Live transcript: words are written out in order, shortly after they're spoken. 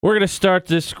We're going to start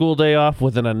this school day off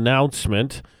with an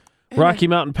announcement. Rocky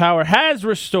Mountain Power has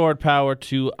restored power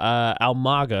to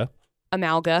Almaga.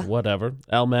 Whatever.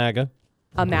 Almaga.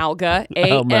 Amalga.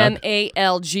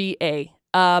 A-M-A-L-G-A.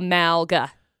 Amalga.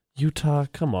 Utah,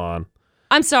 come on.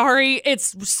 I'm sorry.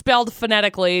 It's spelled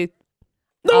phonetically.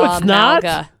 No, it's not.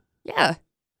 Yeah.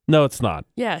 No, it's not.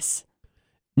 Yes.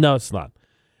 No, it's not.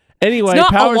 Anyway, it's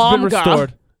not power's Alonga. been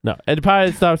restored. No, and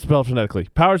it's not spelled phonetically.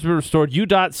 Power's been restored.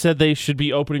 UDOT said they should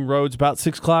be opening roads about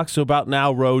 6 o'clock, so about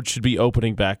now roads should be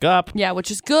opening back up. Yeah, which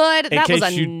is good. In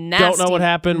case you don't know what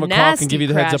happened, McCall can give you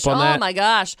the heads up on that. Oh my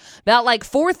gosh. About like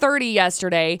 4:30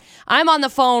 yesterday, I'm on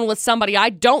the phone with somebody I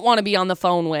don't want to be on the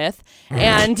phone with,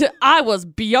 and I was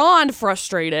beyond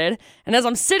frustrated. And as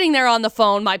I'm sitting there on the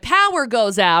phone, my power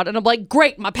goes out, and I'm like,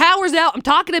 great, my power's out. I'm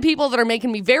talking to people that are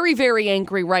making me very, very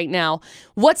angry right now.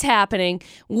 What's happening?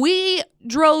 We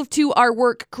drove to our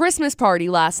work Christmas party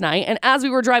last night, and as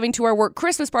we were driving to our work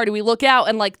Christmas party, we look out,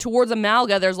 and like towards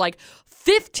Amalga, there's like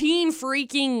 15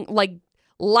 freaking like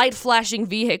light flashing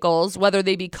vehicles, whether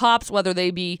they be cops, whether they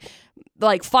be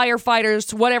like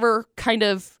firefighters, whatever kind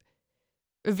of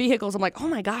vehicles. I'm like, oh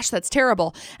my gosh, that's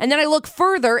terrible. And then I look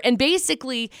further, and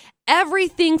basically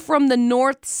everything from the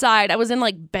north side, I was in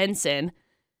like Benson,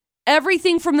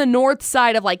 everything from the north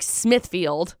side of like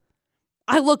Smithfield,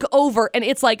 I look over and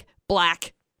it's like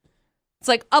black. It's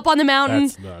like up on the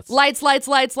mountain, lights,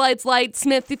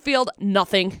 Smithfield,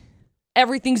 nothing.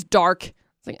 Everything's dark.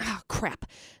 It's like, oh crap.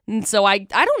 And so I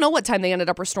don't know what time they ended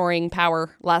up restoring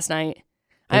power last night.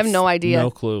 I have no idea.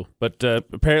 No clue. But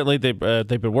apparently they've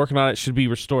been working on it. Should be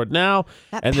restored now.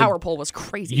 That power pole was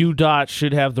crazy. UDOT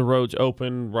should have the roads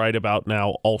open right about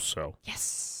now also.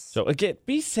 Yes. So again,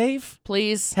 be safe.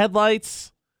 Please.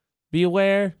 Headlights. Be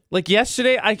aware. Like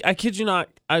yesterday, I kid you not,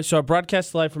 I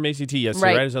broadcast live from ACT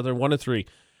yesterday, right? I was out there 1 to 3.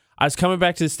 I was coming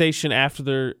back to the station after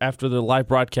the live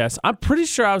broadcast. I'm pretty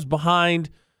sure I was behind.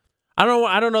 I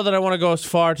don't know that I want to go as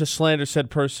far to slander said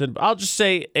person, but I'll just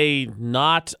say a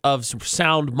not of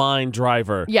sound mind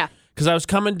driver. Yeah. Because I was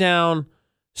coming down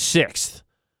 6th.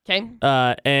 Okay.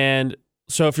 And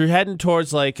so if you're heading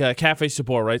towards like Cafe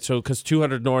Sabor, right? So because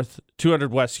 200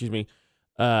 West,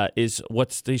 is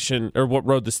what station or what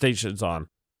road the station's on?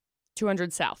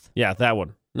 200 South. Yeah, that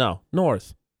one. No,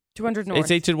 north. 200 North. It's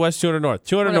 18 West, 200 North.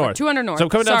 200 Whatever, North. 200 North. So I'm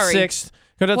coming down Sorry. 6th.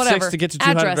 Coming down 6th to get to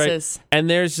 200, Addresses. right? And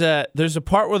there's a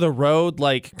part where the road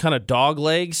like kind of dog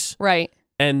legs. Right.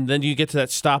 And then you get to that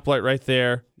stoplight right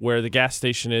there where the gas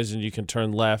station is, and you can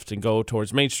turn left and go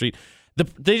towards Main Street.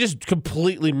 They just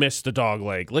completely missed the dog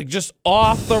leg, like just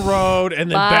off the road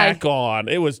and then back on.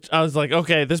 I was like,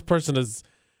 okay, this person is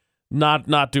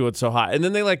not doing so hot. And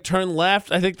then they like turn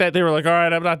left. I think that they were like, all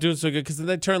right, I'm not doing so good, because then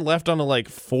they turned left on like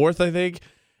 4th, I think,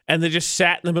 and they just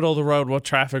sat in the middle of the road while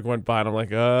traffic went by. And I'm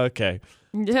like, okay,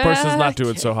 this person's not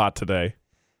doing so hot today.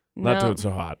 Not doing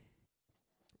so hot.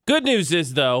 Good news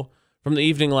is though, from the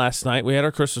evening last night, we had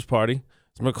our Christmas party,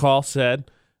 as McCall said,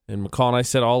 and McCall and I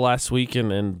said all last week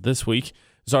and this week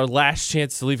is our last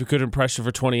chance to leave a good impression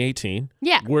for 2018.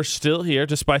 Yeah. We're still here,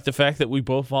 despite the fact that we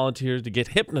both volunteered to get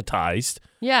hypnotized.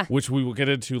 Yeah. Which we will get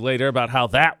into later about how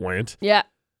that went. Yeah.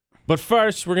 But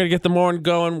first, we're going to get the morning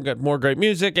going. We got more great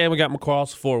music, and we got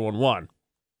McCall's 411.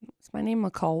 Is my name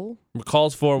McCall?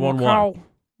 McCall's 411.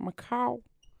 McCall.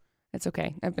 It's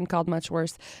okay. I've been called much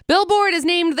worse. Billboard has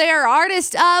named their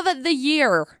Artist of the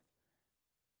Year,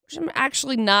 which I'm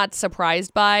actually not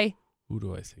surprised by. Who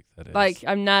do I think that is? Like,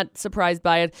 I'm not surprised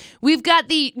by it. We've got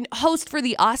the host for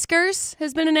the Oscars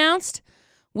has been announced.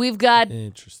 We've got...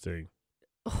 Interesting.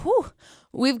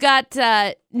 We've got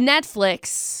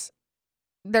Netflix.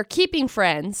 They're keeping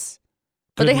Friends,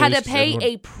 but they had to pay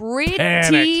a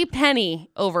pretty penny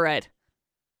over it.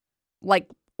 Like,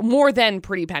 more than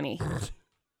pretty penny.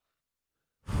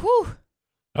 Whew.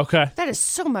 Okay. That is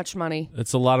so much money.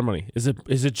 It's a lot of money. Is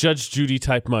it Judge Judy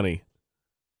type money?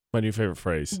 My new favorite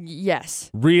phrase.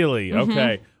 Yes. Really? Mm-hmm.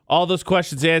 Okay. All those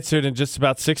questions answered in just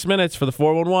about 6 minutes for the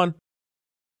 411.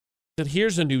 And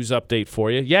here's a news update for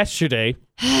you. Yesterday,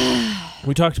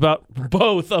 we talked about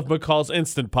both of McCall's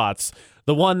Instant Pots.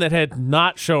 The one that had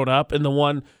not shown up and the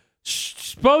one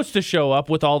supposed to show up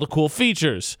with all the cool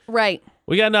features. Right.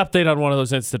 We got an update on one of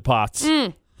those Instant Pots.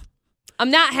 I'm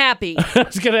not happy. I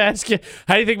was going to ask you,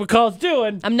 how do you think McCall's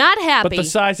doing? I'm not happy. But the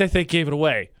size, I think, gave it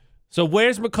away. So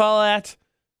where's McCall at?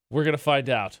 We're going to find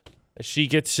out. As she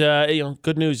gets,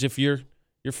 good news. If you're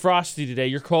frosty today,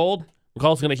 you're cold,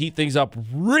 McCall's going to heat things up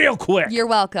real quick. You're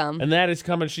welcome. And that is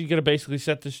coming. She's going to basically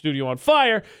set the studio on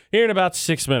fire here in about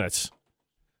 6 minutes.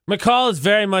 McCall is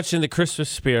very much in the Christmas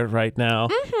spirit right now.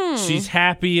 Mm-hmm. She's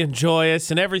happy and joyous,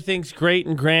 and everything's great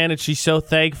and grand, and she's so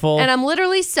thankful. And I'm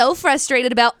literally so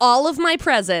frustrated about all of my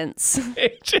presents.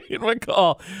 AJ and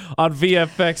McCall on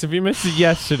VFX. If you missed it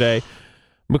yesterday,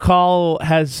 McCall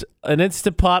has an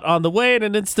Instant Pot on the way and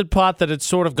an Instant Pot that had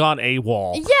sort of gone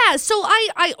AWOL. Yeah, so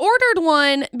I ordered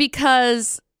one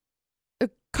because,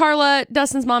 Carla,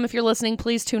 Dustin's mom, if you're listening,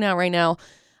 please tune out right now.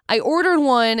 I ordered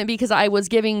one because I was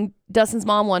giving Dustin's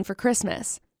mom one for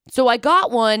Christmas. So I got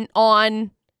one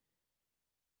on,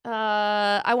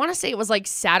 I want to say it was like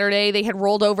Saturday. They had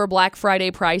rolled over Black Friday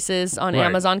prices on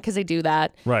Amazon because they do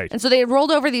that. Right. And so they had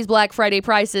rolled over these Black Friday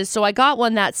prices. So I got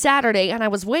one that Saturday and I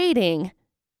was waiting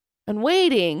and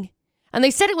waiting. And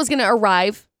they said it was going to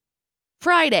arrive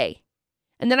Friday.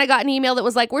 And then I got an email that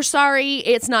was like, we're sorry,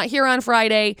 it's not here on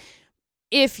Friday.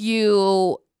 If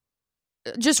you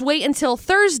just wait until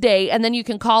Thursday and then you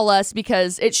can call us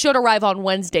because it should arrive on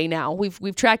Wednesday now.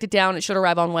 We've tracked it down. It should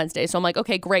arrive on Wednesday. So I'm like,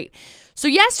 okay, great. So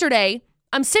yesterday,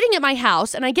 I'm sitting at my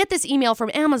house and I get this email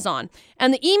from Amazon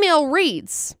and the email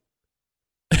reads,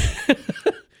 let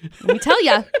me tell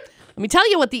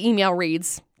you what the email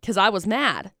reads because I was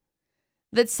mad.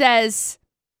 That says,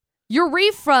 your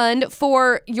refund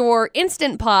for your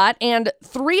Instant Pot and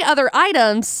 3 other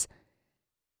items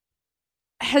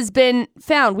has been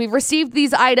found. We've received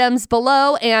these items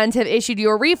below and have issued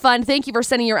you a refund. Thank you for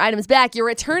sending your items back. Your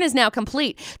return is now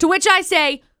complete. To which I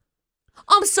say,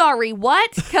 I'm sorry,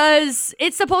 what? Because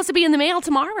it's supposed to be in the mail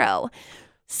tomorrow.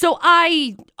 So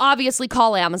I obviously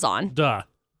call Amazon. Duh.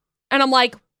 And I'm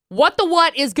like, what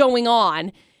is going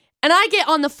on? And I get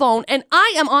on the phone, and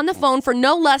I am on the phone for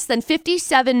no less than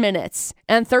 57 minutes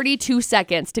and 32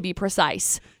 seconds to be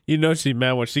precise. You know she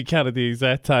meant when she counted the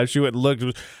exact time. She went and looked.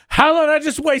 How long did I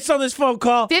just waste on this phone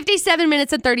call? 57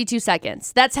 minutes and 32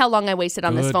 seconds. That's how long I wasted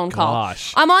on this phone call.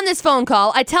 Gosh. I'm on this phone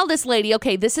call. I tell this lady,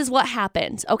 okay, this is what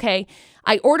happened. Okay,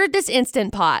 I ordered this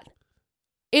Instant Pot.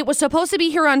 It was supposed to be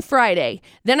here on Friday.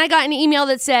 Then I got an email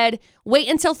that said, wait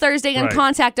until Thursday and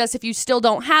contact us if you still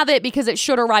don't have it because it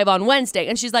should arrive on Wednesday.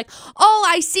 And she's like, oh,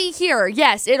 I see here.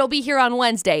 Yes, it'll be here on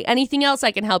Wednesday. Anything else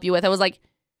I can help you with? I was like,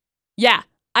 yeah.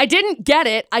 I didn't get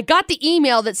it. I got the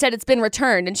email that said it's been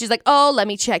returned. And she's like, oh, let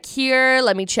me check here.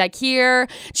 Let me check here.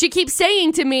 She keeps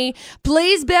saying to me,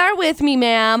 please bear with me,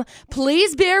 ma'am.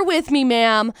 Please bear with me,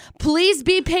 ma'am. Please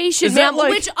be patient, ma'am.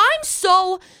 Which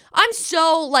I'm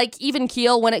so like even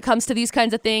keel when it comes to these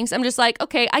kinds of things. I'm just like,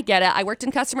 okay, I get it. I worked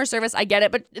in customer service. I get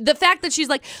it. But the fact that she's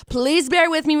like, please bear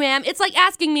with me, ma'am. It's like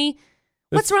asking me,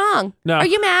 what's wrong? No. Are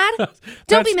you mad?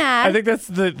 Don't be mad. I think that's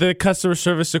the customer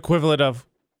service equivalent of,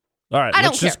 all right,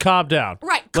 let's just calm down.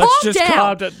 Right, let's just calm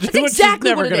calm down. down. That's exactly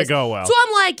never what it gonna is. go well. So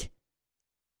I'm like,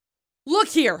 look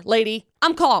here, lady.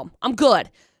 I'm calm. I'm good.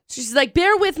 She's like,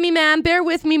 bear with me, ma'am. Bear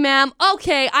with me, ma'am.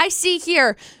 Okay, I see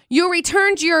here. You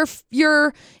returned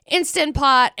your Instant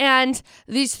Pot and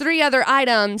these 3 other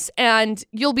items, and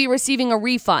you'll be receiving a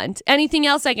refund. Anything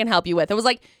else I can help you with? I was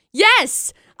like,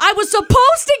 yes. I was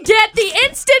supposed to get the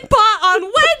Instant Pot on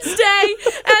Wednesday,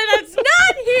 and it's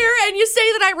not here, and you say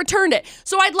that I returned it.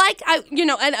 So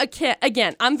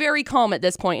again, I'm very calm at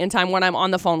this point in time when I'm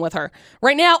on the phone with her.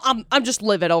 Right now, I'm just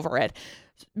livid over it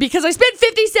because I spent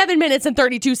 57 minutes and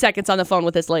 32 seconds on the phone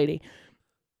with this lady.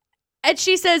 And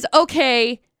she says,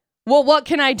 okay, well, what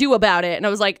can I do about it? And I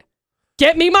was like,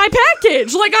 get me my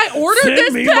package. Like, I ordered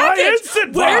this package. My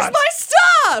Instant Pot. Where's my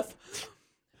stuff?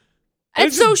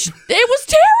 And so it was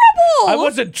terrible. I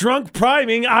wasn't drunk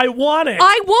priming. I want it.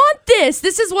 I want this.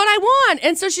 This is what I want.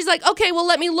 And so she's like, okay, well,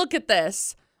 let me look at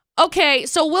this. Okay,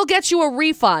 so we'll get you a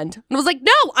refund. And I was like,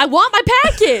 no, I want my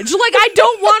package. Like, I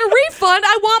don't want a refund.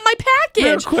 I want my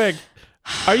package. Real quick.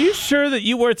 Are you sure that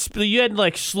you hadn't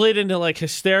like slid into like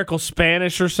hysterical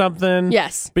Spanish or something?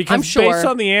 Yes, because I'm sure. Based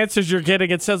on the answers you're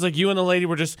getting, it sounds like you and the lady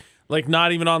were just like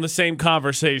not even on the same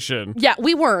conversation. Yeah,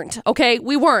 we weren't. Okay,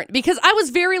 we weren't because I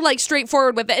was very like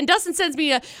straightforward with it. And Dustin sends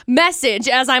me a message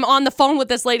as I'm on the phone with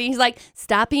this lady. He's like,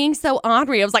 "Stop being so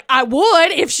ornery." I was like, "I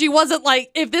would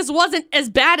if this wasn't as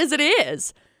bad as it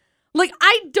is." Like,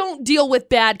 I don't deal with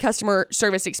bad customer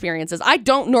service experiences. I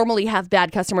don't normally have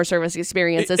bad customer service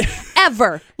experiences,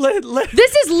 ever.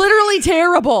 This is literally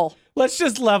terrible. Let's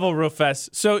just level real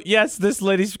fast. So, yes, this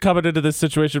lady's coming into this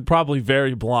situation probably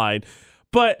very blind.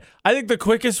 But I think the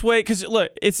quickest way, because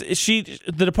look, the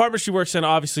department she works in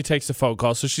obviously takes the phone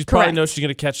call, so she probably knows she's going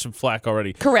to catch some flack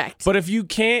already. Correct. But if you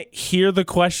can't hear the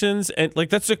questions, and like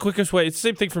that's the quickest way. It's the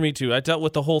same thing for me too. I dealt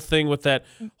with the whole thing with that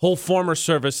whole former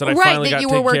service that I finally got that you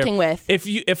were working with.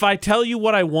 If I tell you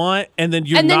what I want and then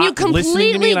you're not you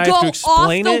listening to me and I have to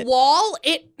explain off the wall,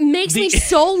 it makes me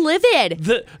so livid.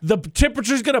 The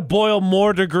temperature's going to boil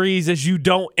more degrees as you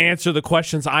don't answer the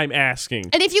questions I'm asking.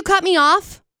 And if you cut me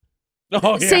off,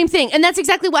 same thing. And that's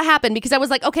exactly what happened, because I was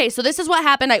like, okay, so this is what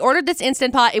happened. I ordered this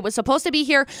Instant Pot. It was supposed to be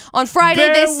here on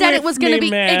Friday. They said it was going to be.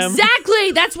 Ma'am.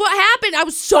 Exactly. That's what happened. I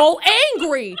was so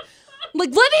angry. Like,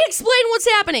 let me explain what's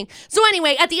happening. So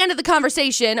anyway, at the end of the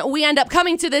conversation, we end up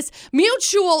coming to this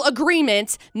mutual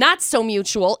agreement. Not so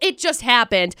mutual. It just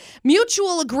happened.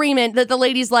 Mutual agreement that the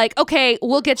lady's like, okay,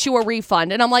 we'll get you a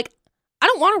refund. And I'm like, I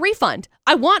don't want a refund.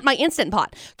 I want my Instant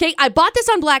Pot. Okay, I bought this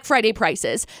on Black Friday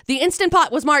prices. The Instant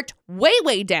Pot was marked way,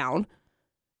 way down.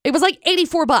 It was like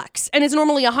 $84 and it's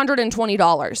normally $120. That's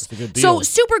a good deal. So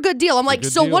super good deal. I'm like,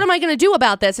 so what am I going to do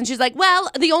about this? And she's like, well,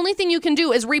 the only thing you can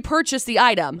do is repurchase the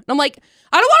item. And I'm like,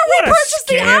 I don't want to repurchase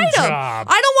the item. Job.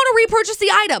 I don't want to repurchase the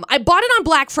item. I bought it on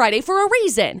Black Friday for a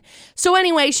reason. So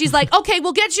anyway, she's like, okay,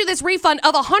 we'll get you this refund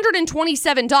of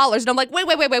 $127. And I'm like, wait.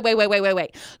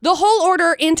 The whole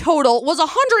order in total was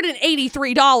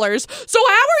 $183. So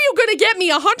how are you going to get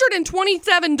me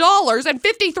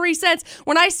 $127.53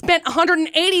 when I spent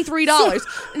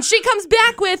 $183? And she comes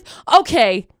back with,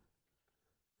 okay,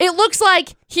 it looks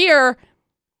like here,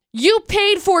 you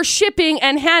paid for shipping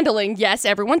and handling. Yes,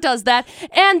 everyone does that.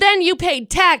 And then you paid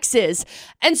taxes.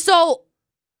 And so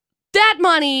that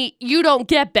money you don't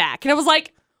get back. And I was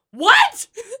like, what?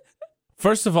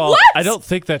 First of all, I don't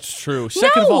think that's true.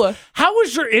 Second of all, how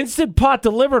was your Instant Pot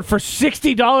delivered for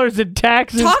 $60 in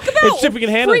taxes? Talk about and shipping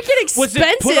and handling? Freaking expensive. Was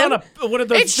it put on one of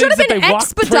those it should have things been that they walk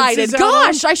expedited. princes out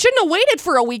Gosh, on? I shouldn't have waited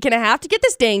for a week and a half to get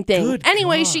this dang thing. Good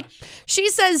anyway, gosh. she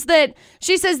says that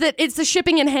it's the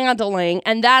shipping and handling,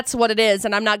 and that's what it is,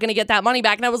 and I'm not going to get that money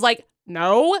back. And I was like,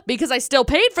 no, because I still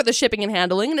paid for the shipping and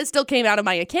handling, and it still came out of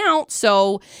my account.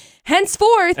 So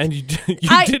henceforth, and you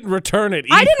didn't return it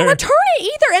either. I didn't return it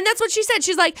either. And that's what she said.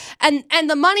 She's like, and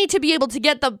the money to be able to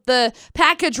get the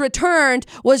package returned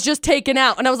was just taken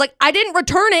out. And I was like, I didn't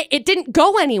return it. It didn't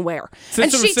go anywhere.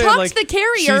 Since and she talked to the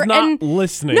carrier. She's not and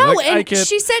listening. No, like, and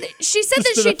she said that she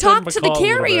talked to the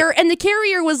carrier, and the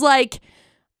carrier was like,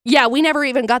 yeah, we never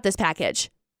even got this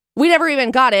package. We never even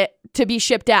got it to be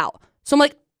shipped out. So I'm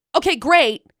like, okay,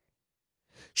 great.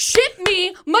 Ship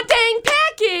me my dang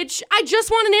package. I just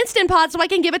want an Instant Pot so I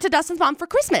can give it to Dustin's mom for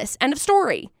Christmas. End of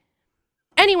story.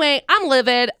 Anyway, I'm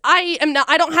livid. I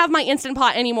don't have my Instant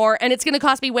Pot anymore, and it's going to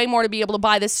cost me way more to be able to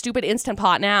buy this stupid Instant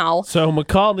Pot now. So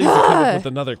McCall needs to come up with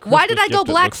another Christmas Why did I go gift,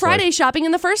 Black Friday shopping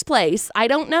in the first place? I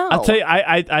don't know. I'll tell you,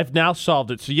 I've now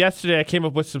solved it. So yesterday I came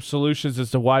up with some solutions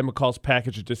as to why McCall's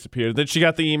package had disappeared. Then she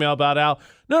got the email about Al.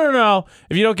 No.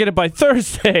 If you don't get it by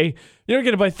Thursday,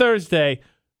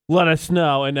 let us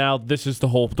know. And now this is the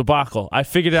whole debacle. I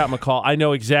figured it out, McCall. I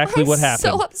know exactly what happened.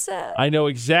 I'm so upset. I know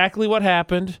exactly what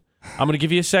happened. I'm going to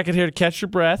give you a second here to catch your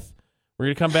breath. We're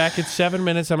going to come back in 7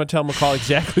 minutes. I'm going to tell McCall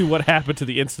exactly what happened to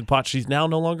the Instant Pot she's now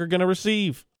no longer going to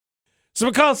receive. So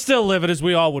McCall's still livid, as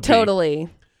we all would be. Totally.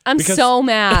 I'm so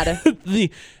mad. the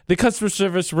customer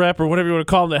service rep, or whatever you want to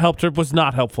call him, that helped her was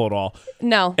not helpful at all.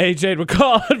 No. AJ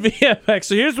McCall at VFX.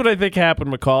 So here's what I think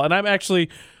happened, McCall. And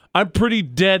I'm pretty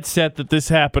dead set that this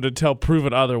happened until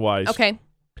proven otherwise. Okay.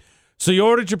 So you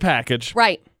ordered your package.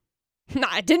 Right. No,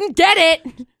 I didn't get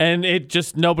it. And it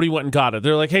just, nobody went and got it.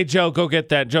 They're like, hey, Joe, go get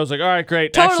that. Joe's like, all right,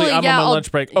 great. Totally, Actually, I'm on my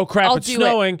lunch break. Oh, crap, it's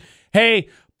snowing. Hey,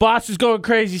 boss is going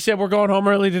crazy. Said we're going home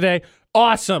early today.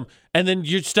 Awesome. And then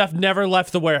your stuff never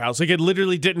left the warehouse. Like, it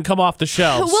literally didn't come off the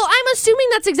shelves. Well, I'm assuming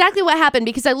that's exactly what happened,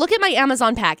 because I look at my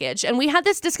Amazon package, and we had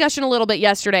this discussion a little bit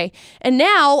yesterday, and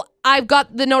now I've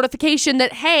got the notification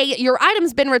that, hey, your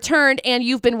item's been returned and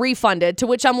you've been refunded, to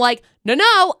which I'm like,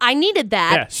 no, I needed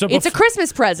that. Yeah, so it's a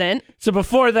Christmas present. So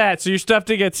before that, so your stuff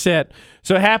did get sent.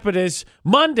 So what happened is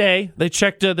Monday, they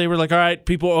checked it. They were like, all right,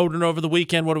 people ordering over the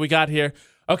weekend. What do we got here?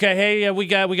 Okay, hey, we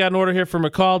got an order here for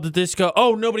McCall. Did this go?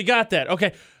 Oh, nobody got that.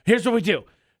 Okay, here's what we do.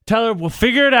 Tell her we'll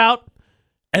figure it out,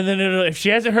 and then if she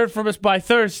hasn't heard from us by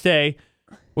Thursday,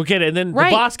 we'll get it. And then the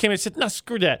boss came and said, no,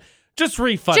 screw that. Just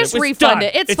refund it. Just refund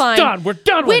it. It's fine. It's done. We're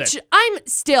done with it. Which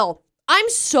I'm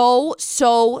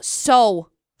so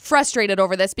frustrated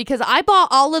over this, because I bought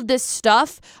all of this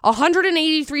stuff,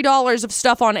 $183 of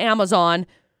stuff on Amazon,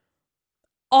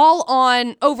 all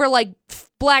on over like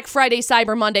Black Friday,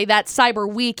 Cyber Monday, that Cyber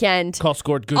weekend. Call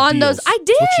scored good on deals. those. I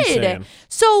did.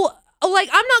 So, like,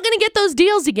 I'm not going to get those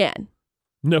deals again.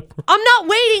 Nope. I'm not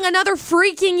waiting another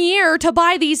freaking year to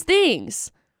buy these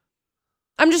things.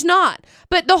 I'm just not.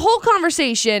 But the whole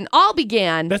conversation all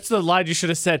began. That's the line you should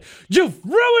have said. You've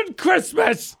ruined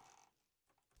Christmas.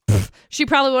 She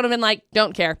probably would have been like,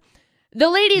 don't care. The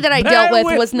lady that I dealt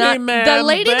with was not. The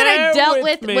lady that I dealt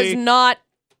with was not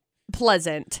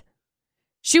pleasant.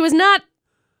 She was not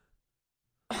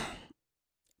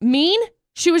mean.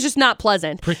 She was just not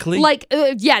pleasant. Prickly? Like,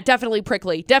 yeah, definitely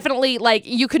prickly. Definitely, like,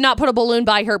 you could not put a balloon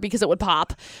by her because it would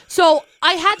pop. So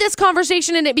I had this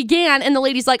conversation and it began, and the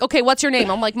lady's like, okay, what's your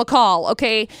name? I'm like, McCall,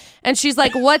 okay? And she's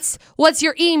like, what's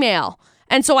your email?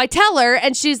 And so I tell her,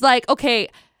 and she's like, okay,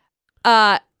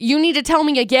 you need to tell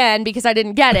me again because I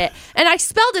didn't get it. And I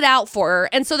spelled it out for her.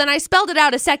 And so then I spelled it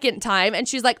out a second time, and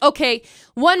she's like, okay,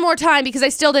 one more time because I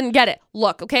still didn't get it.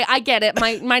 Look, okay, I get it.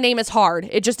 My name is hard.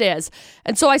 It just is.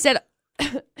 And so I said,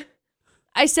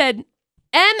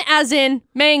 M as in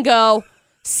mango,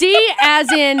 C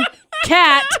as in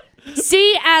cat,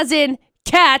 C as in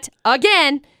cat,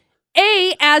 again,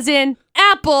 A as in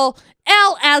apple,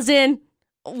 L as in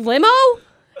limo,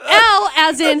 L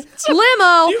as in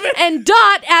limo, and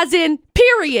dot as in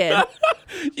period.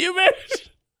 You managed.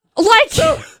 Like.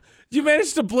 So you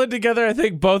managed to blend together, I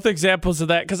think, both examples of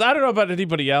that. Because I don't know about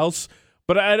anybody else.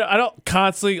 But I don't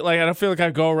constantly, like, I don't feel like I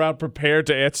go around prepared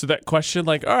to answer that question.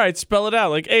 Like, all right, spell it out.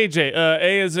 Like, AJ,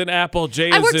 A is in apple,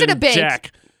 J is in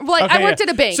Jack. Like, okay, I worked at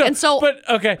a bank,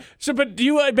 But do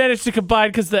you manage to combine,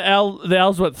 because the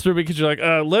L's went through because you're like,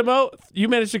 limo? You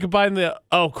managed to combine the,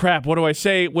 oh, crap, what do I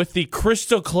say, with the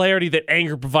crystal clarity that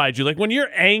anger provides you. Like, when you're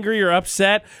angry or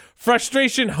upset,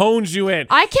 frustration hones you in.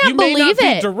 I can't believe it. You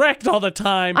may not be direct all the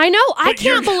time. I know. I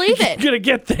can't believe it. You're going to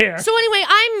get there. So anyway,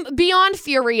 I'm beyond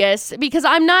furious because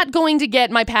I'm not going to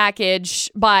get my package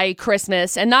by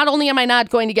Christmas. And not only am I not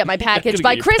going to get my package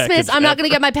by Christmas, I'm not going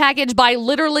to get my package by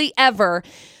literally ever.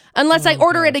 Unless I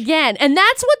order it again. And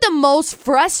that's what the most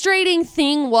frustrating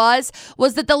thing was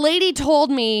that the lady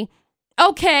told me,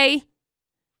 okay,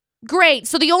 great.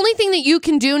 So the only thing that you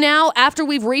can do now after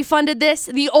we've refunded this,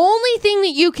 the only thing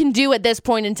that you can do at this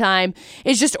point in time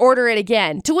is just order it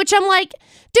again. To which I'm like,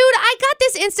 dude, I got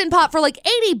this Instant Pot for like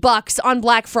 $80 on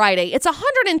Black Friday. It's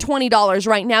 $120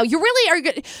 right now. You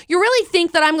really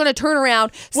think that I'm going to turn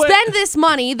around, spend this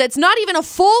money that's not even a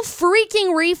full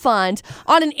freaking refund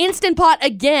on an Instant Pot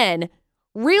again?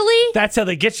 Really? That's how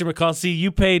they get you, McCall. See,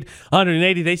 you paid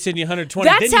 $180, they send you $120.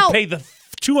 Then you pay the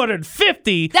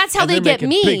 $250. That's how they get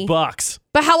me. Big bucks.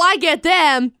 But how I get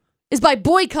them is by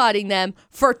boycotting them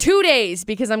for 2 days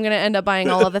because I'm going to end up buying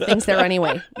all of the things there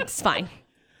anyway. It's fine.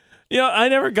 You know, I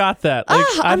never got that. Like,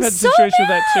 I've had situations with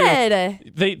that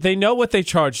too. They know what they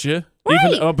charged you.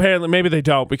 Right. Even, apparently, maybe they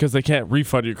don't because they can't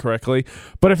refund you correctly.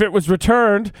 But if it was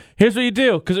returned, here's what you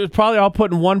do, because it was probably all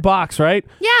put in one box, right?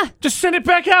 Yeah. Just send it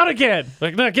back out again.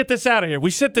 Like, no, get this out of here.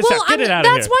 We sent this out. Get it out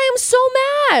of here. That's why I'm so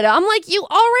mad. I'm like, you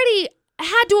already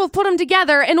had to have put them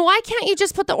together, and why can't you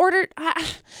just put the order?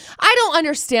 I don't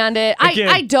understand it. Again,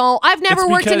 I don't. I've never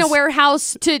worked in a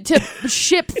warehouse to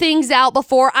ship things out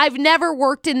before. I've never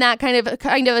worked in that kind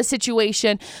of a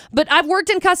situation, but I've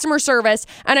worked in customer service,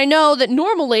 and I know that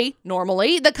normally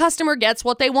the customer gets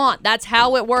what they want. That's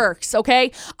how it works,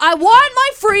 okay? I want my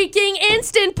freaking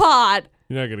Instant Pot.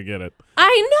 You're not going to get it.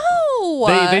 I know.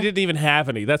 They didn't even have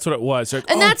any. That's what it was.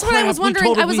 Like, and that's what I was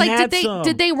wondering. I was like,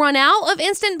 did they run out of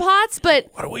Instant Pots? But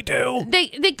what do we do? They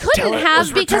couldn't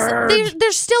have because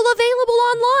they're still available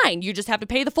online. You just have to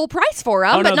pay the full price for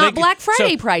them, but not Black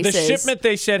Friday prices. The shipment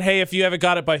they said, hey, if you haven't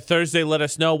got it by Thursday, let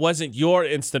us know, wasn't your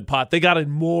Instant Pot. They got in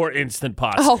more Instant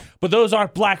Pots. Oh. But those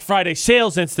aren't Black Friday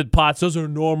sales Instant Pots. Those are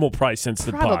normal price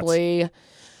Instant Pots. Probably.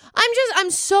 I'm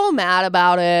so mad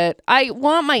about it. I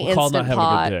want my Instant Pot. Not having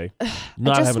a good day.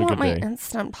 Not I just having a want good my day.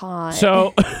 Instant Pot.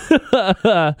 So,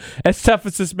 as tough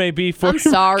as this may be for you, I'm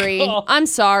sorry. I'm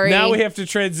sorry. Now we have to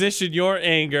transition your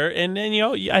anger, and then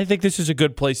I think this is a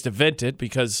good place to vent it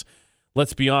because,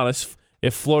 let's be honest,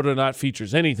 if Florida Not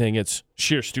features anything, it's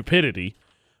sheer stupidity.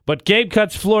 But Game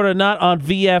Cuts Florida Not on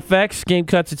VFX. Game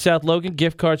Cuts at South Logan.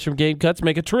 Gift cards from Game Cuts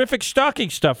make a terrific stocking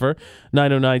stuffer.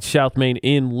 909 South Main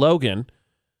in Logan.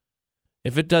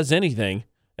 If it does anything,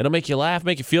 it'll make you laugh,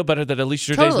 make you feel better that at least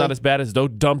your day's not as bad as those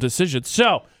dumb decisions.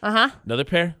 So, another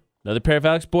pair of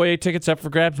Alex Boyer tickets up for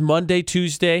grabs Monday,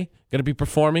 Tuesday. Going to be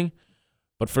performing.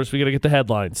 But first, we got to get the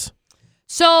headlines.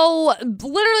 So,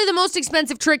 literally the most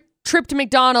expensive trip to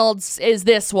McDonald's is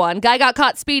this one. Guy got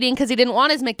caught speeding because he didn't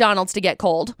want his McDonald's to get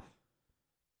cold.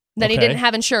 Then he didn't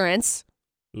have insurance.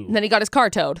 Ooh. And then he got his car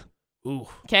towed. Ooh.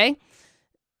 Okay?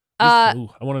 I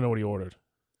want to know what he ordered.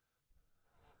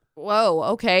 Whoa,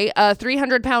 okay. A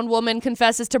 300-pound woman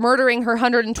confesses to murdering her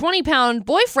 120-pound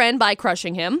boyfriend by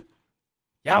crushing him.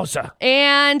 Yowza.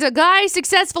 And a guy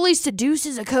successfully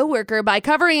seduces a coworker by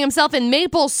covering himself in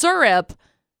maple syrup.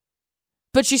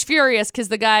 But she's furious because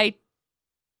the guy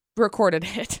recorded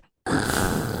it.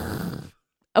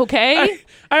 Okay.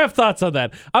 I have thoughts on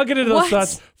that. I'll get into those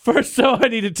thoughts. First, though, I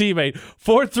need a teammate.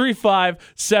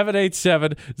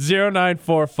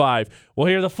 435-787-0945. We'll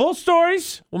hear the full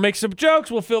stories. We'll make some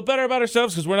jokes. We'll feel better about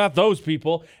ourselves because we're not those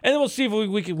people. And then we'll see if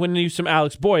we can win you some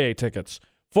Alex Boye tickets.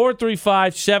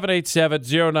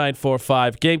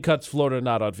 435-787-0945. Game cuts Florida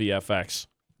not on VFX.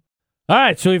 All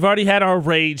right, so we've already had our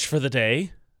rage for the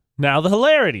day. Now the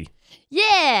hilarity.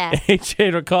 Yeah.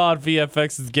 AJ McCall on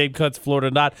VFX's Game Cuts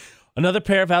Florida not. Another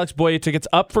pair of Alex Boye tickets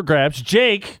up for grabs.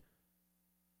 Jake,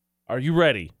 are you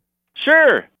ready?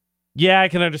 Sure. Yeah, I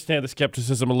can understand the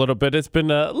skepticism a little bit. It's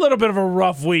been a little bit of a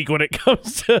rough week when it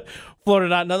comes to Florida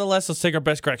not. Nonetheless, let's take our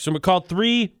best crack. So McCall,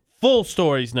 3 full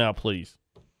stories now, please.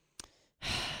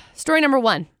 Story number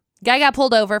 1. Guy got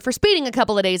pulled over for speeding a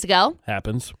couple of days ago.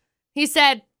 Happens. He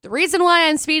said, the reason why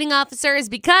I'm speeding, officer, is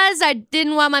because I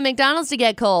didn't want my McDonald's to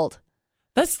get cold.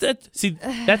 That's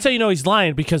how you know he's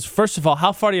lying, because first of all,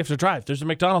 how far do you have to drive? There's a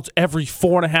McDonald's every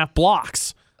 4.5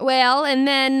 blocks. Well, and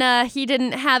then he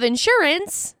didn't have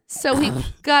insurance, so he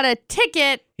got a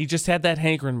ticket. He just had that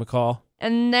hankering, McCall.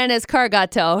 And then his car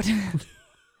got towed.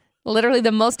 Literally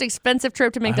the most expensive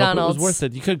trip to McDonald's. I hope it was worth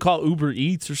it. You could call Uber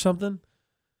Eats or something.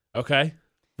 Okay.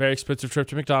 Very expensive trip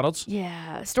to McDonald's.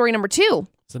 Yeah. Story number 2.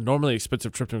 It's a normally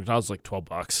expensive trip to McDonald's, like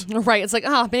 $12. Right. It's like,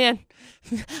 oh, man,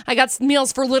 I got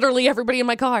meals for literally everybody in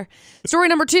my car. Story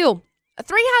number 2. A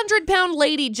 300-pound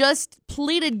lady just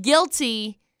pleaded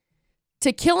guilty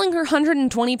to killing her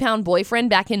 120-pound boyfriend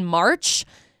back in March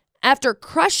after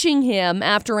crushing him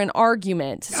after an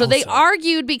argument. So they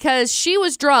argued because she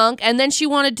was drunk and then she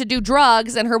wanted to do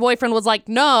drugs and her boyfriend was like,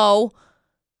 no.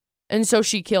 And so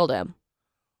she killed him.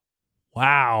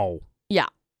 Wow. Yeah.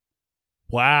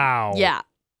 Wow. Yeah.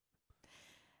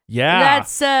 Yeah.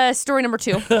 That's story number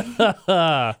 2.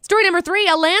 Story number 3,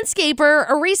 a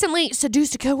landscaper recently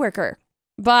seduced a coworker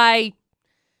by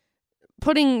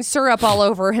putting syrup all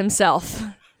over himself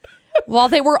while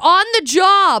they were on the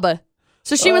job.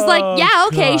 So she was like, yeah,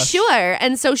 okay, gosh. sure.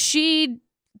 And so she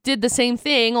did the same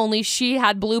thing, only she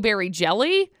had blueberry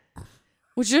jelly,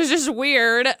 which is just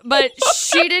weird. But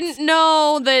she didn't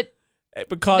know that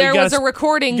there was a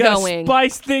recording going.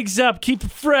 Spice things up. Keep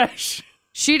it fresh.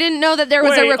 She didn't know that there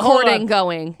was a recording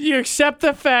going. You accept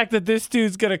the fact that this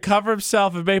dude's gonna cover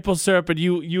himself in maple syrup, and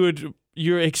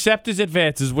you accept his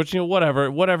advances, which,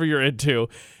 whatever you're into,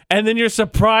 and then you're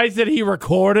surprised that he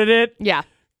recorded it. Yeah.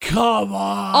 Come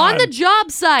on. On the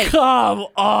job site. Come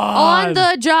on. On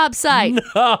the job site.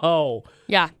 No.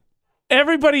 Yeah.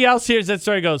 Everybody else hears that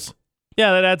story, goes,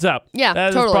 yeah, that adds up. Yeah,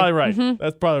 that's totally. probably right. Mm-hmm.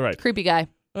 That's probably right. Creepy guy.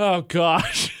 Oh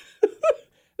gosh.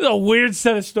 It's a weird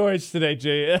set of stories today,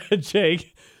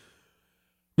 Jake.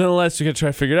 Nonetheless, we're going to try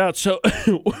to figure it out. So,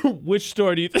 which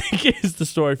story do you think is the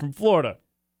story from Florida?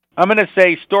 I'm going to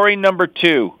say story number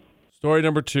 2. Story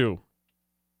number 2.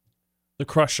 The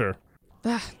Crusher.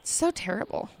 Ugh, it's so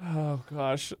terrible. Oh,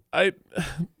 gosh. That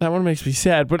one makes me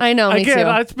sad. But I know, me again,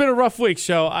 too. It's been a rough week,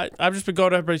 so I've just been going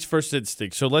to everybody's first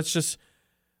instinct. So let's just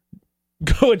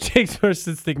go with Jake's first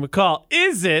instinct. McCall,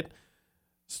 is it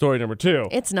story number 2?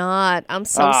 It's not. I'm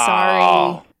so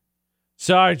sorry.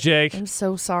 Sorry, Jake. I'm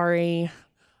so sorry.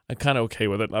 I'm kind of okay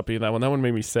with it not being that one. That one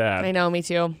made me sad. I know, me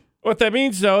too. What that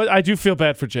means, though, I do feel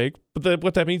bad for Jake. But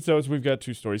what that means, though, is we've got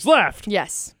 2 stories left.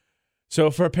 Yes.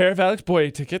 So for a pair of Alex Boye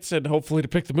tickets, and hopefully to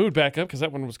pick the mood back up, because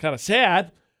that one was kind of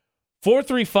sad,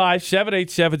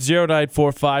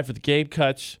 435-787-0945 for the Game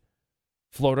Cuts,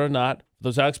 Florida or not,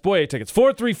 those Alex Boye tickets.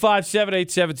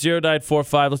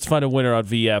 435-787-0945. Let's find a winner on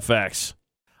VFX.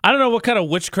 I don't know what kind of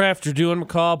witchcraft you're doing,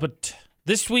 McCall, but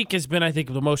this week has been, I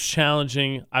think, the most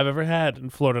challenging I've ever had in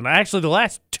Florida. And actually, the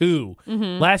last 2.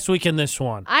 Mm-hmm. Last week and this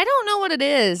one. I don't know what it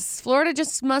is. Florida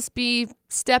just must be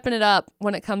stepping it up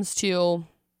when it comes to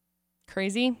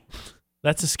crazy.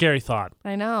 That's a scary thought.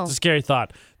 I know. It's a scary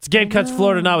thought. It's Game Cuts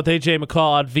Florida Not with AJ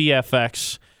McCall on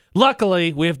VFX.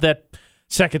 Luckily, we have that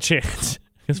second chance.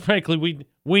 Because frankly,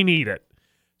 we need it.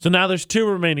 So now there's 2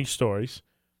 remaining stories.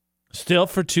 Still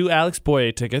for 2 Alex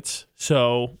Boye tickets.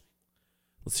 So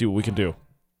let's see what we can do.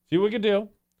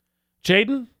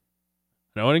 Jaden,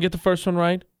 I want to get the first one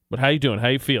right, but how you doing? How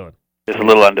you feeling? Just a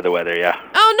little under the weather, yeah.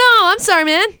 Oh, no. I'm sorry,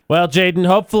 man. Well, Jaden,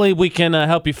 hopefully we can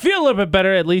help you feel a little bit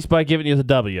better, at least by giving you the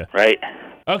W. Right.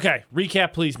 Okay.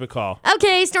 Recap, please, McCall.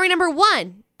 Okay, story number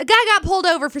 1. A guy got pulled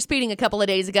over for speeding a couple of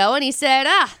days ago, and he said,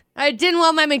 I didn't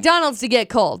want my McDonald's to get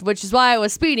cold, which is why I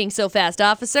was speeding so fast,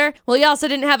 officer. Well, he also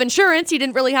didn't have insurance. He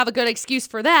didn't really have a good excuse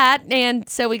for that. And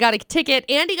so we got a ticket,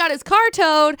 and he got his car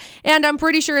towed. And I'm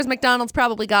pretty sure his McDonald's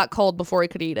probably got cold before he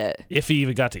could eat it. If he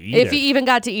even got to eat it. If he even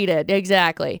got to eat it,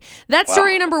 exactly. That's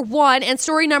story number 1. And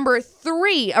story number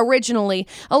 3, originally.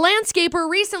 A landscaper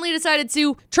recently decided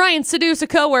to try and seduce a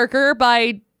coworker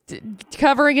by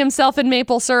covering himself in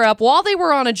maple syrup while they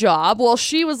were on a job. Well,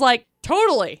 she was like,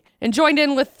 totally. And joined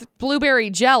in with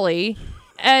blueberry jelly,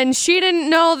 and she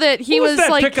didn't know that he was that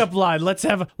like pickup line. Let's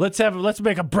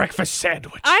make a breakfast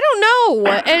sandwich. I don't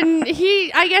know, and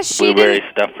I guess she Blueberry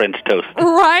didn't. stuffed French toast.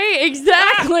 Right,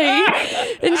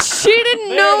 exactly. And she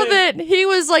didn't know that he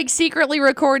was like secretly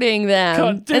recording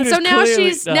them, Dude and so is now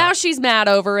clearly- she's mad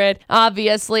over it.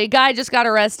 Obviously, guy just got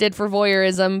arrested for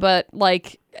voyeurism, but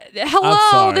like. Hello,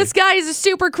 sorry. this guy is a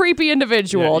super creepy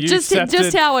individual. Yeah,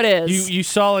 just how it is. You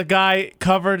saw a guy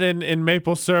covered in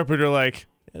maple syrup, and you're like,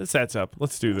 this adds up.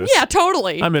 Let's do this. Yeah,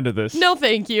 totally. I'm into this. No,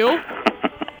 thank you.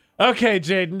 Okay,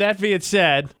 Jaden, that being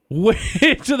said,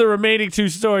 which of the remaining 2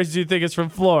 stories do you think is from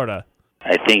Florida?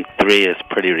 I think 3 is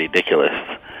pretty ridiculous.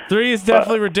 3 is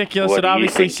definitely ridiculous. what It do you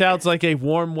obviously think? sounds like a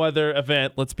warm weather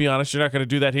event. Let's be honest, you're not going to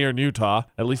do that here in Utah,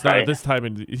 at least not at Right. this time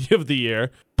of the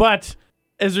year. But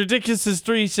as ridiculous as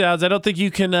 3 sounds, I don't think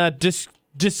you can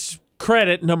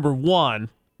discredit number 1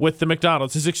 with the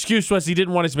McDonald's. His excuse was he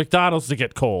didn't want his McDonald's to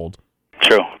get cold.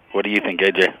 True. What do you think,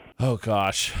 AJ? Oh,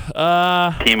 gosh.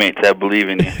 Teammates, I believe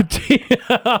in you.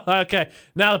 Okay,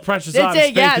 now the pressure's on.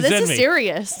 His Yeah, faith this in is me.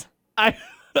 serious.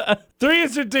 3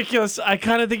 is ridiculous. I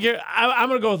kind of think I'm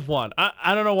going to go with 1.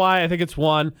 I don't know why. I think it's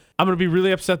 1. I'm going to be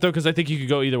really upset, though, because I think you could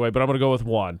go either way, but I'm going to go with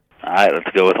 1. All right, let's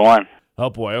go with 1. Oh,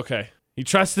 boy. Okay. He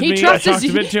trusted He me. trusts I talked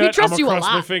you- him into he it. trusts I'm you going a to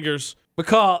cross my lot. fingers.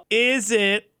 McCall, is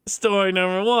it story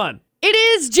number 1? It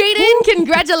is, Jaden.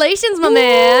 Congratulations, my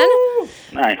man.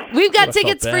 Nice. We've got Would've felt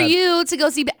tickets for bad. you to go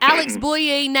see Alex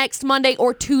Boyer next Monday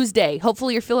or Tuesday.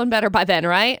 Hopefully you're feeling better by then,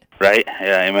 right? Right?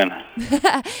 Yeah, amen.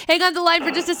 Hang on the line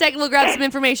for just a second. We'll grab some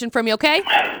information from you, okay?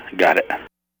 Got it.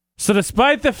 So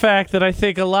despite the fact that I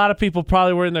think a lot of people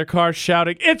probably were in their cars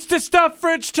shouting, it's the stuffed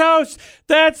French toast!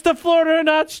 That's the Florida or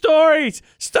Not stories!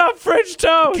 Stuffed French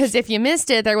toast! Because if you missed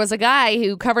it, there was a guy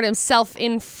who covered himself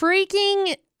in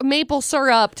freaking maple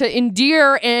syrup to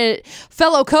endear a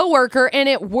fellow coworker, and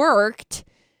it worked.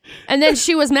 And then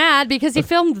she was mad because he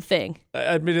filmed the thing.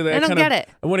 Admittedly, I don't get it.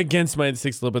 I went against my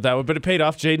instincts a little bit that way, but it paid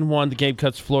off. Jaden won. The game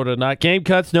cuts Florida or Not. Game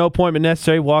cuts, no appointment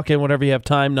necessary. Walk in whenever you have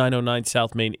time. 909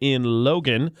 South Main in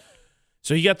Logan.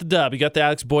 So he got the dub. He got the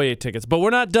Alex Boyer tickets. But we're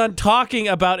not done talking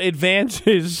about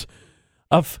advantages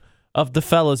of the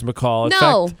fellas, McCall. In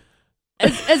No.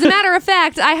 fact, As a matter of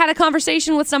fact, I had a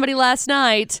conversation with somebody last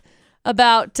night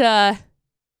about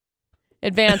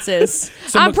advances.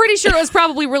 I'm pretty sure it was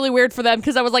probably really weird for them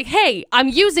because I was like, hey, I'm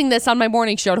using this on my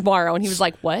morning show tomorrow. And he was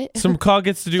like, what? so McCall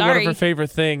gets to do one of Sorry. her favorite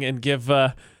thing and give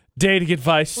dating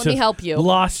advice Let to me help you.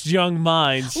 lost young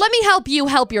minds. Let me help you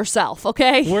help yourself,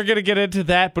 okay? We're going to get into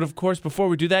that. But of course, before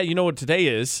we do that, you know what today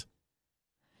is?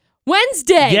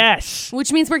 Wednesday. Yes.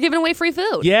 Which means we're giving away free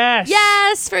food. Yes.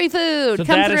 Yes, free food. So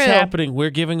Come that through. is happening.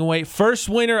 We're giving away first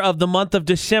winner of the month of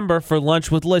December for Lunch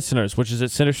with Listeners, which is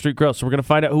at Center Street Grill. So we're going to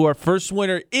find out who our first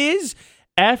winner is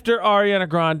after Ariana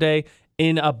Grande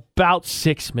in about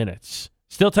 6 minutes.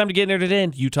 Still time to get entered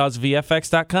in.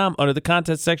 UtahsVFX.com under the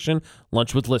contest section,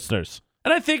 Lunch with Listeners.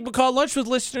 And I think, McCall, Lunch with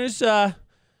Listeners, if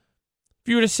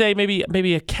you were to say maybe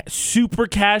a super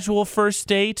casual first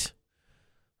date,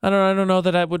 I don't know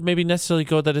that I would maybe necessarily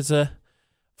go that as a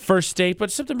first date,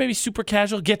 but something maybe super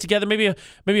casual, get together, maybe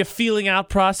a feeling out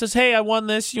process. Hey, I won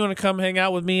this. You want to come hang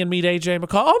out with me and meet AJ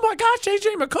McCall? Oh my gosh,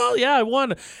 AJ McCall. Yeah, I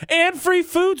won. And free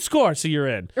food score. So you're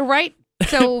in. Right?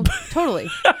 So, totally.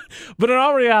 But in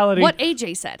all reality, What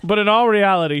AJ said. but in all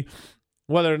reality,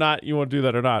 whether or not you want to do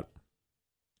that or not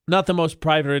the most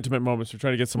private or intimate moments. We're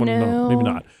trying to get someone to know. Maybe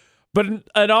not. But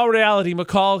in all reality,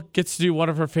 McCall gets to do one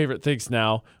of her favorite things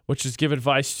now, which is give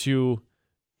advice to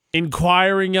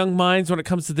inquiring young minds when it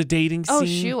comes to the dating scene. Oh,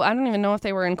 shoot. I don't even know if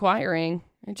they were inquiring.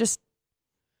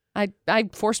 I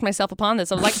forced myself upon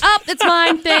this. I was like, it's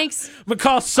mine. Thanks.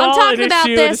 McCall saw talking an about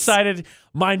issue and this. decided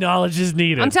my knowledge is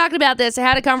needed. I'm talking about this. I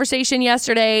had a conversation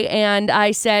yesterday, and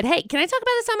I said, hey, can I talk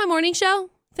about this on my morning show?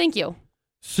 Thank you.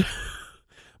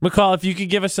 McCall, if you could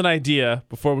give us an idea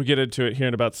before we get into it here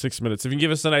in about 6 minutes, if you can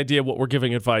give us an idea what we're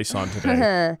giving advice on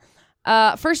today.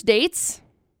 First dates.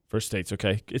 First dates,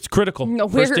 okay. It's critical. No,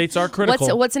 First dates are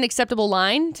critical. What's an acceptable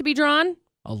line to be drawn?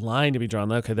 A line to be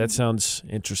drawn. Okay, that sounds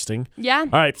interesting. Yeah. All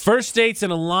right, first dates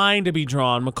and a line to be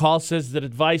drawn. McCall says that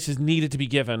advice is needed to be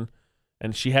given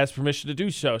and she has permission to do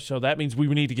so. So that means we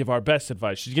need to give our best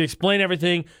advice. She's going to explain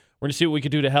everything. We're going to see what we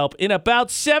can do to help in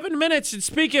about 7 minutes. And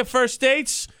speaking of first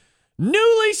dates,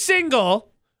 newly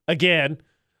single, again,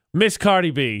 Miss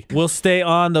Cardi B. We'll stay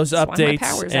on those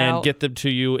updates and get them to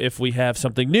you if we have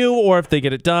something new or if they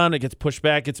get it done, it gets pushed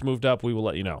back, gets moved up, we will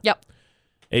let you know. Yep.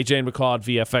 AJ and McCall at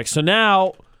VFX. So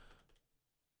now,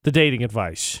 the dating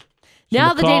advice.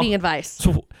 Now the dating advice.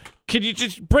 So can you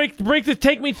just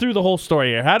take me through the whole story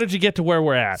here? How did you get to where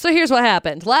we're at? So here's what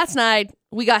happened. Last night,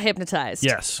 we got hypnotized.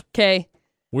 Yes. Okay.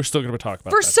 We're still going to talk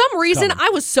about For that. some reason, I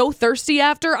was so thirsty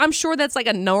after. I'm sure that's like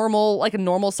a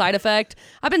normal side effect.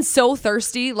 I've been so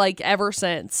thirsty ever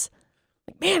since.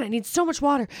 Man, I need so much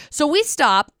water. So we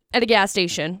stop at a gas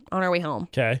station on our way home.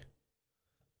 Okay.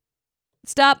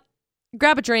 Stop,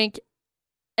 grab a drink,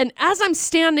 and as I'm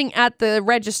standing at the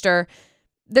register,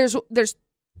 there's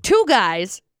two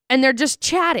guys and they're just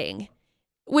chatting,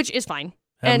 which is fine.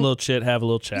 Have a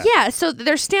little chat. Yeah, so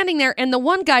they're standing there, and the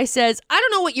one guy says, I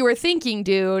don't know what you were thinking,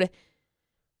 dude.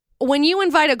 When you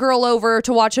invite a girl over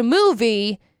to watch a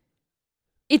movie,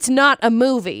 it's not a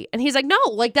movie. And he's like, no,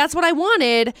 that's what I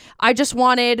wanted. I just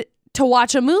wanted to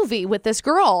watch a movie with this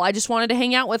girl. I just wanted to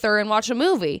hang out with her and watch a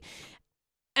movie.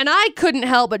 And I couldn't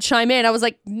help but chime in. I was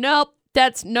like, nope,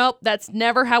 that's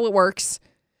never how it works.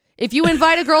 If you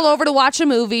invite a girl over to watch a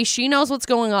movie, she knows what's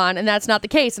going on, and that's not the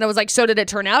case. And I was like, so did it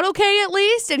turn out okay at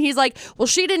least? And he's like, well,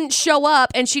 she didn't show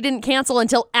up, and she didn't cancel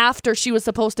until after she was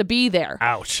supposed to be there.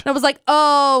 Ouch. And I was like,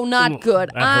 oh, not good.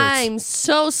 That hurts. I'm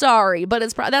so sorry. But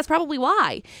that's probably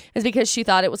why. It's because she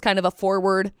thought it was kind of a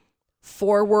forward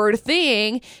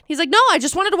thing. He's like, no, I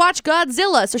just wanted to watch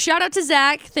Godzilla. So shout out to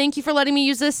Zach. Thank you for letting me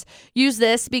use this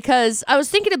because I was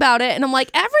thinking about it and I'm like,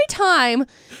 every time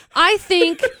I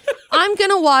think I'm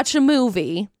gonna watch a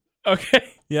movie.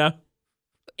 Okay. Yeah.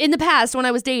 In the past when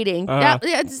I was dating,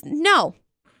 no.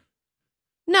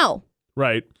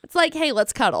 Right. It's like, hey,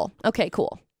 let's cuddle. Okay,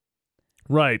 cool.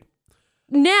 Right.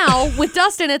 Now with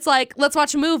Dustin, it's like, let's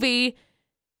watch a movie.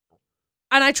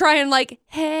 And I try and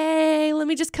hey, let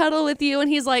me just cuddle with you. And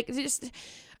he's like, just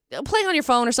play on your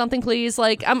phone or something, please.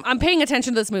 I'm paying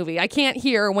attention to this movie. I can't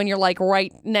hear when you're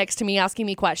right next to me asking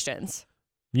me questions.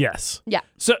 Yes. Yeah.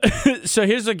 So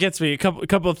here's what gets me. A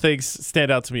couple of things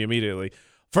stand out to me immediately.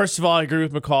 First of all, I agree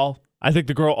with McCall. I think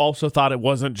the girl also thought it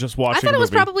wasn't just watching I thought a it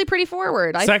was movie. probably pretty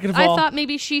forward. Second of all, I thought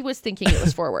maybe she was thinking it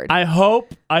was forward. I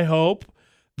hope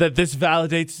that this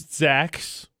validates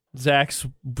Zach's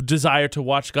desire to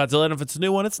watch Godzilla. And if it's a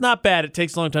new one, it's not bad. It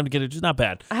takes a long time to get it. It's not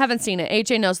bad. I haven't seen it.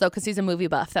 AJ knows, though, because he's a movie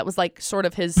buff. That was sort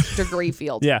of his degree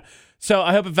field. Yeah. So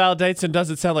I hope it validates and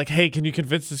doesn't sound like, hey, can you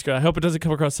convince this girl? I hope it doesn't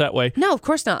come across that way. No, of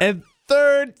course not. And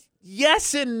third,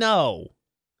 yes and no.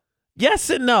 Yes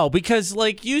and no. Because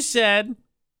like you said,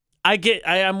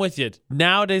 I'm with you.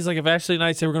 Nowadays, if Ashley and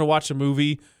I say we're going to watch a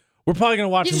movie, we're probably going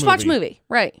to watch a movie. You just watch a movie.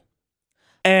 Right.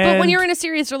 But when you're in a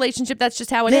serious relationship, that's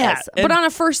just how it is. But on a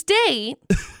first date...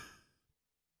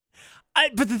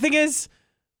 but the thing is...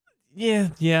 Yeah.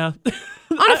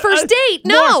 On a first date,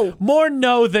 no. More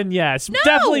no than yes. No.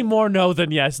 Definitely more no than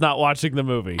yes, not watching the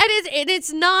movie. And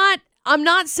it's not... I'm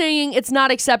not saying it's not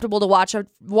acceptable to watch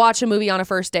a movie on a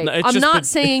first date. No, I'm not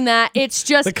saying that. It's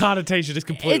just... The connotation is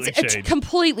completely changed. It's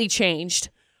completely changed.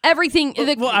 Everything,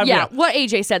 what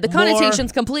AJ said, the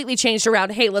connotation's completely changed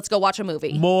around, hey, let's go watch a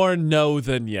movie. More no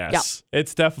than yes. Yep.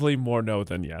 It's definitely more no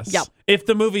than yes. Yep. If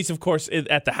the movie's, of course,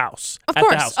 at the house. Of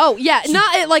course. Oh, yeah,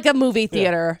 not at a movie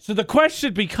theater. Yeah. So the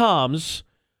question becomes,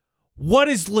 what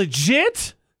is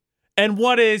legit and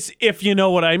what is if you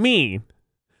know what I mean?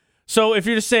 So if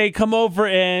you're to say, come over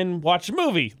and watch a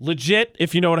movie, legit,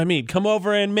 if you know what I mean. Come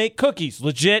over and make cookies,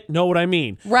 legit, know what I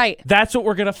mean. Right. That's what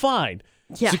we're going to find.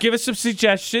 Yeah. So give us some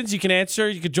suggestions. You can answer.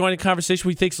 You can join a conversation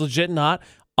we think's legit and not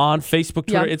on Facebook,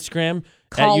 Twitter, Instagram,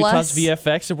 Call at us. Utah's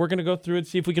VFX. And we're going to go through and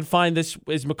see if we can find this,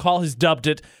 as McCall has dubbed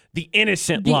it, the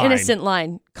innocent line. The innocent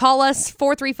line. Call us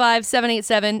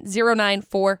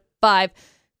 435-787-0945.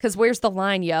 Because where's the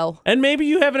line, yo? And maybe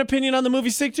you have an opinion on the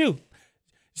movie stick, too.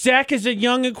 Zach is a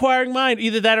young, inquiring mind.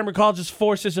 Either that or McCall just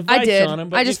forced his advice on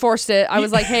him. I just forced it. I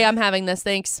was like, hey, I'm having this.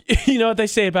 Thanks. You know what they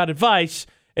say about advice?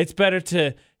 It's better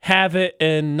to have it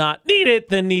and not need it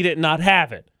than need it and not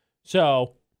have it.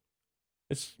 So,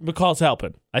 McCall's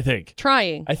helping, I think.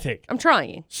 Trying. I'm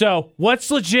trying. So,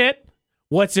 what's legit?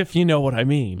 What's if you know what I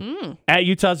mean? At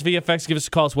Utah's VFX, give us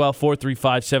a call as well,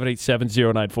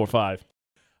 435-787-0945.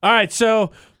 All right,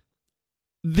 so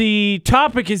the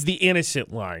topic is the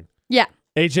innocent line. Yeah.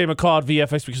 AJ McCall at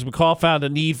VFX because McCall found a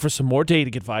need for some more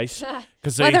dating advice.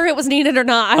 Whether it was needed or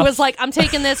not, I was like, I'm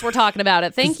taking this. We're talking about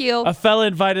it. Thank you. A fella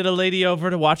invited a lady over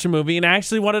to watch a movie and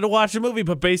actually wanted to watch a movie,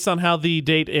 but based on how the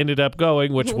date ended up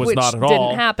going, which was not at all.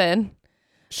 Didn't happen.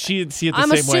 She didn't see it the I'm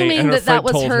same way. assuming that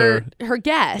was told her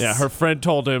guess. Yeah, her friend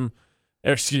told him.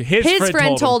 His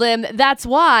friend told him that's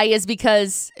why is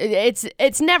because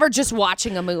it's never just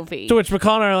watching a movie. To which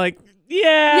McCall and I are like,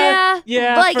 yeah.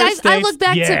 Like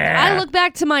I look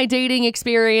back to my dating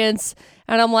experience,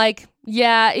 and I'm like,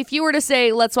 yeah. If you were to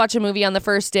say let's watch a movie on the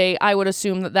first date, I would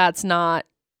assume that that's not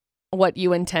what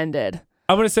you intended.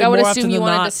 I'm gonna say I would more assume often you than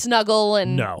wanted not, to snuggle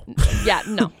and no. Yeah,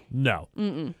 no. No.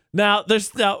 Mm-mm. Now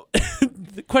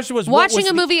the question was watching what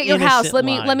was a movie the at your house. Let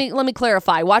innocent me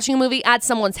clarify. Watching a movie at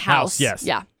someone's house. Yes.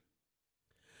 Yeah.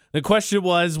 The question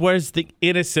was, where's the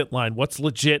innocent line? What's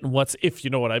legit and what's if you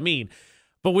know what I mean?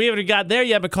 But we haven't got there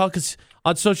yet, McCall, because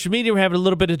on social media we're having a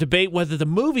little bit of debate whether the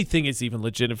movie thing is even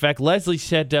legit. In fact, Leslie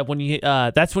said that's when you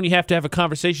have to have a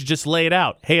conversation. Just lay it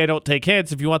out. Hey, I don't take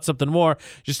hints. If you want something more,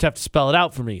 you just have to spell it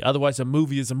out for me. Otherwise, a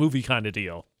movie is a movie kind of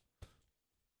deal.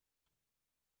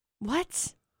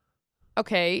 What?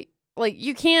 Okay, like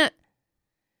you can't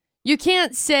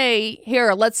say,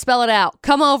 here, let's spell it out.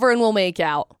 Come over and we'll make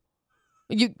out.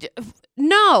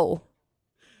 No.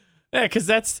 Yeah, because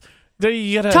that's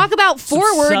you gotta talk about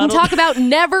forward and subtle- talk about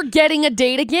never getting a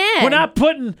date again. We're not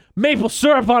putting maple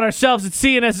syrup on ourselves and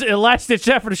seeing as a last-ditch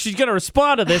effort if she's going to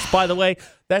respond to this, by the way.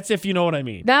 That's if you know what I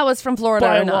mean. That was from Florida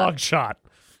By or a not. long shot.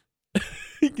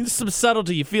 Some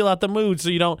subtlety. You feel out the mood so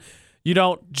you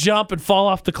don't jump and fall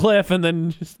off the cliff and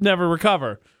then just never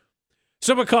recover.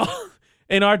 So, McCall,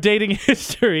 in our dating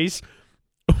histories,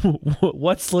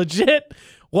 what's legit?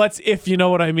 What's if you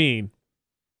know what I mean?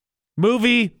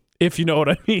 Movie, if you know what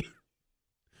I mean.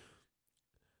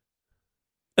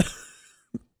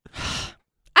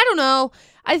 I don't know.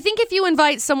 I think if you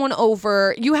invite someone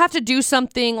over, you have to do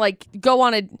something like go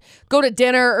to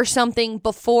dinner or something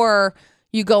before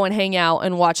you go and hang out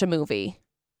and watch a movie.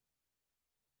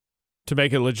 To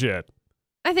make it legit.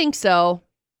 I think so.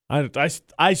 I,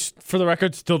 for the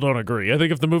record, still don't agree. I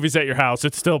think if the movie's at your house,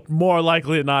 it's still more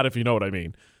likely than not if you know what I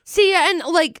mean. See, and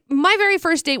like my very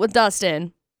first date with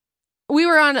Dustin, we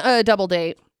were on a double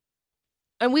date.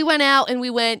 And we went out and we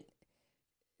went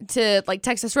to like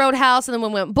Texas Roadhouse, and then we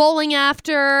went bowling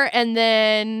after, and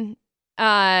then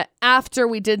after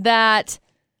we did that,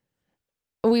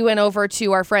 we went over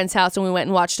to our friend's house and we went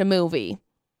and watched a movie.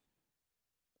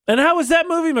 And how was that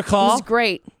movie, McCall? It was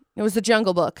great. It was The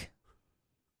Jungle Book.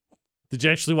 Did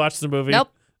you actually watch the movie? Nope.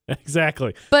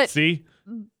 Exactly. But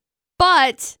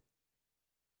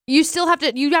you still have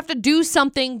to do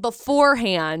something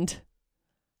beforehand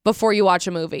before you watch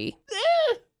a movie.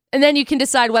 And then you can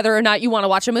decide whether or not you want to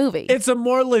watch a movie. It's a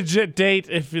more legit date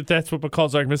if that's what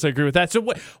McCall's argument. I agree with that. So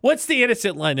what's the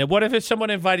innocent line then? What if someone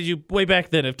invited you way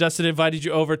back then? If Dustin invited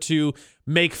you over to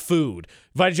make food,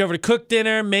 invited you over to cook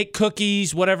dinner, make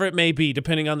cookies, whatever it may be,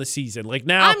 depending on the season. Like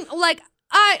now, I'm like,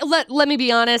 let me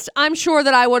be honest. I'm sure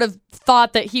that I would have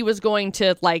thought that he was going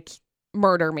to like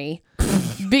murder me.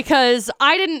 Because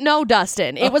I didn't know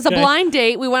Dustin. It was a blind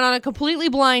date. We went on a completely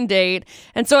blind date.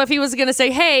 And so if he was going to say,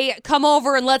 hey, come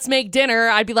over and let's make dinner,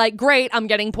 I'd be like, great, I'm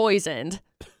getting poisoned.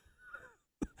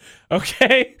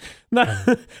 Okay.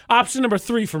 Option number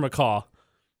 3 for McCall.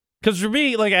 Because for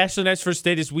me, like Ashley and I's first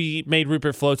date is we made root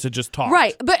beer floats and just talked.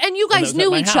 Right. And you guys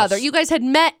knew each other. You guys had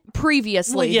met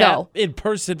previously, though. In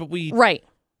person, but we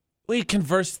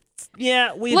conversed.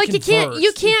 Yeah, we like you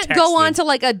can't go on to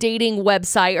like a dating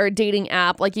website or a dating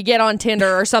app. Like you get on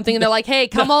Tinder or something and they're like, hey,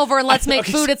 come over and let's make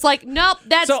food. It's like, nope,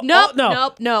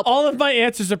 nope. All of my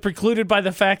answers are precluded by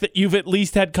the fact that you've at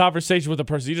least had conversation with a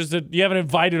person. You haven't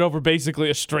invited over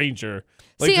basically a stranger.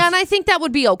 Like and I think that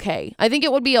would be okay. I think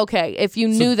it would be okay if you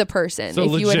knew the person, if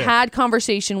legit. you had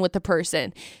conversation with the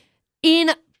person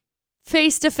in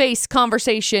face-to-face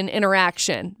conversation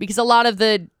interaction, because a lot of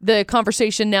the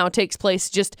conversation now takes place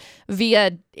just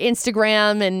via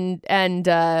Instagram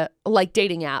and like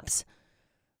dating apps.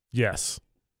 Yes.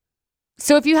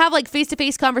 So if you have like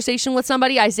face-to-face conversation with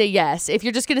somebody, I say yes. If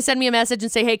you're just going to send me a message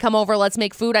and say, hey, come over, let's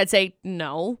make food, I'd say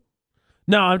no.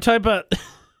 No, I'm talking about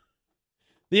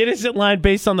the innocent line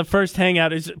based on the first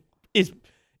hangout is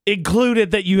included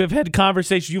that you have had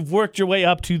conversation. You've worked your way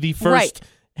up to the first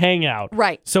hangout.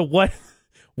 Right. So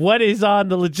what is on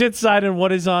the legit side and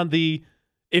what is on the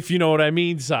if you know what I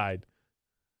mean side?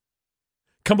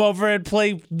 Come over and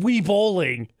play Wii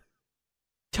bowling.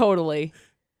 Totally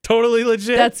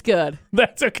legit. That's good.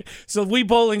 That's okay. So Wii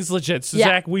bowling's legit. So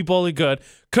Zach, Wii bowling good.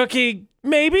 Cooking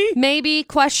maybe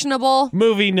questionable.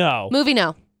 Movie no.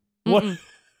 Mm-mm.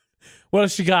 What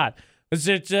else you got? Is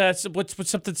it what's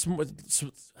something?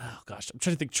 Oh gosh, I'm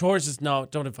trying to think. Chores is no.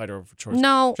 Don't invite her over for chores.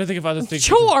 No. I'm trying to think of other things.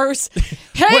 Chores.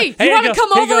 Hey, Wait, you want to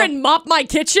come Hey, over go. and mop my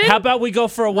kitchen? How about we go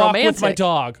for a walk with my Romantic.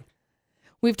 dog?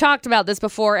 We've talked about this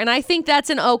before, and I think that's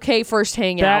an okay first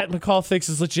hangout. That McCall thinks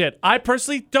is legit. I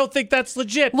personally don't think that's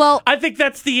legit. Well, I think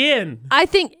that's the in. I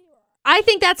think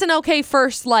that's an okay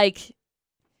first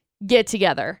get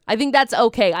together. I think that's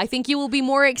okay. I think you will be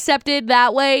more accepted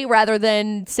that way rather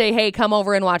than say, "Hey, come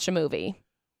over and watch a movie."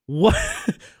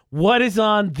 What is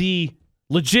on the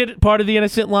legit part of the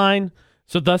innocent line?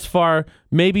 So thus far,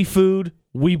 maybe food,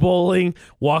 Wii bowling,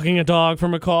 walking a dog for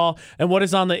McCall, and what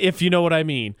is on the if you know what I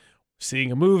mean?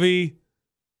 Seeing a movie,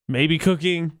 maybe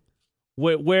cooking.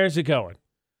 Where's it going?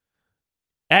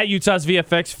 At Utah's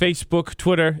VFX, Facebook,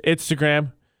 Twitter,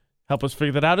 Instagram. Help us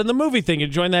figure that out. And the movie thing,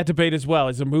 and join that debate as well.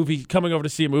 Is a movie coming over to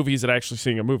see a movie? Is it actually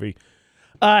seeing a movie?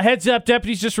 Heads up,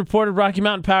 deputies just reported Rocky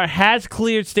Mountain Power has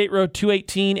cleared State Road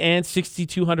 218 and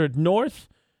 6200 North.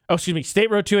 Oh, excuse me, State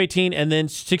Road 218 and then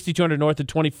 6200 North and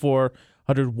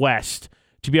 2400 West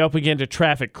to be open again to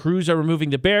traffic. Crews are removing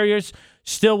the barriers.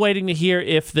 Still waiting to hear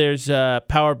if there's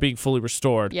power being fully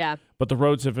restored. Yeah. But the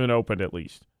roads have been opened at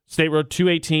least. State Road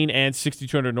 218 and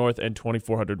 6200 North and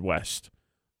 2400 West.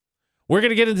 We're going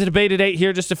to get into debate at 8 here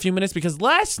in just a few minutes because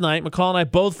last night, McCall and I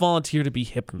both volunteered to be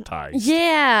hypnotized.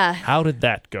 Yeah. How did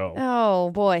that go? Oh,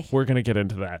 boy. We're going to get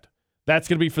into that. That's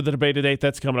going to be for the debate at 8.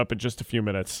 That's coming up in just a few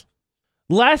minutes.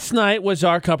 Last night was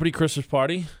our company Christmas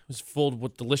party. It was filled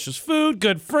with delicious food,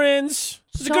 good friends.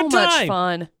 It was a good time. So much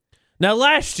fun. Now,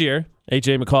 last year,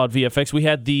 AJ McCall at VFX, we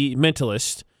had the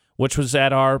Mentalist, which was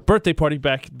at our birthday party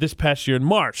back this past year in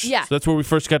March. Yeah. So that's where we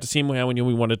first got to see him when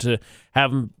we wanted to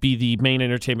have him be the main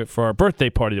entertainment for our birthday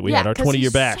party that we had, our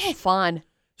 20-year bash. So fun.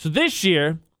 So this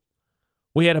year,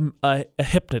 we had a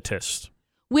hypnotist.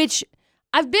 Which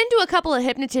I've been to a couple of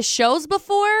hypnotist shows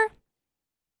before,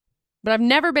 but I've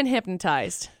never been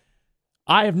hypnotized.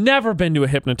 I have never been to a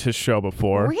hypnotist show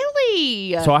before.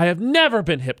 Really? So I have never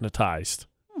been hypnotized.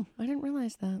 I didn't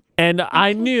realize that. And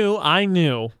I knew I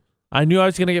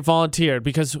was going to get volunteered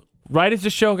because right as the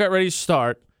show got ready to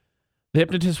start, the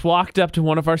hypnotist walked up to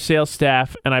one of our sales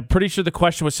staff, and I'm pretty sure the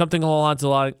question was something along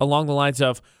the lines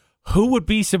of, who would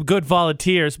be some good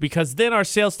volunteers? Because then our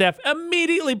sales staff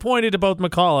immediately pointed to both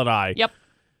McCall and I. Yep.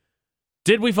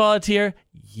 Did we volunteer?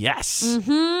 Yes.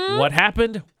 Mm-hmm. What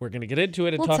happened? We're going to get into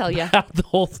it and We'll talk tell ya. about the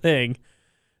whole thing.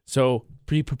 So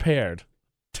be prepared.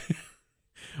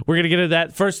 We're going to get into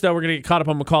that. First, though, we're going to get caught up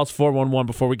on McCall's 411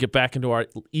 before we get back into our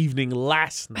evening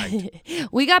last night.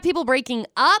 We got people breaking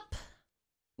up.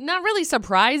 Not really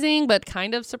surprising, but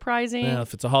kind of surprising. Well,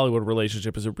 if it's a Hollywood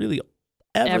relationship, is it really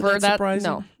ever that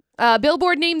surprising? No.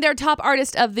 Billboard named their top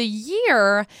artist of the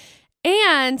year.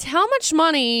 And how much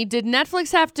money did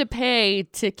Netflix have to pay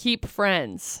to keep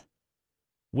Friends?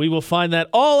 We will find that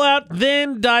all out,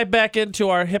 then dive back into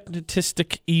our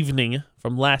hypnotistic evening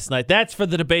from last night. That's for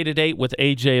the debate at 8 with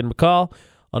AJ and McCall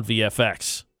on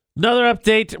VFX. Another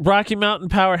update, Rocky Mountain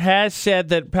Power has said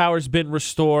that power's been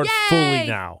restored fully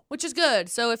now. Which is good.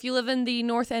 So if you live in the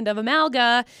north end of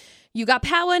Amalga, you got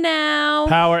power now.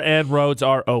 Power and roads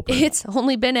are open. It's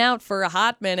only been out for a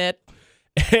hot minute.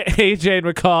 AJ and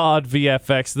McCall on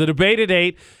VFX. The debate at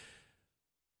 8,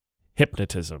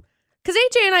 hypnotism. Because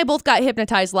AJ and I both got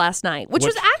hypnotized last night, which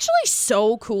was actually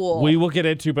so cool. We will get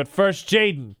into, but first,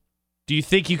 Jaden, do you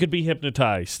think you could be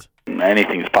hypnotized?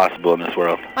 Anything's possible in this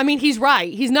world. I mean, he's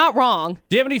right. He's not wrong.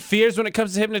 Do you have any fears when it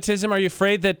comes to hypnotism? Are you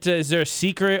afraid that is there a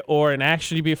secret or an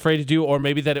action you'd be afraid to do, or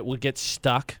maybe that it will get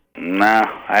stuck? Nah,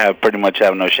 I pretty much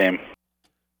have no shame.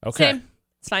 Okay. Same.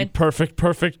 It's fine.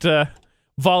 Perfect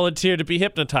volunteer to be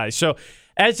hypnotized. So,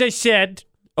 as I said,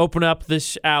 open up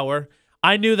this hour.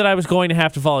 I knew that I was going to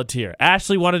have to volunteer.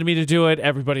 Ashley wanted me to do it.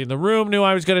 Everybody in the room knew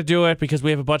I was going to do it because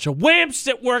we have a bunch of wimps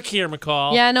at work here,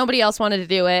 McCall. Yeah, nobody else wanted to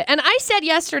do it. And I said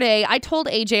yesterday, I told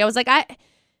AJ, I was like,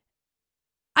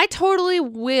 I totally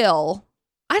will.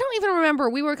 I don't even remember.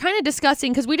 We were kind of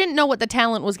discussing because we didn't know what the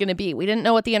talent was going to be. We didn't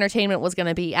know what the entertainment was going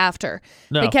to be after.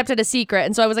 No. They kept it a secret.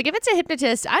 And so I was like, if it's a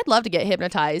hypnotist, I'd love to get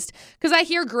hypnotized because I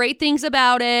hear great things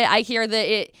about it. I hear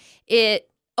that it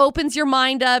opens your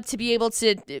mind up to be able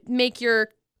to make your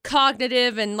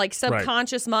cognitive and like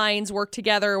subconscious minds work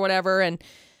together or whatever and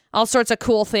all sorts of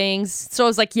cool things. So I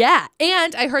was like, yeah.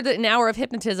 And I heard that an hour of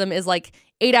hypnotism is like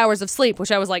 8 hours of sleep,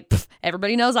 which I was like,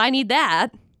 everybody knows I need that.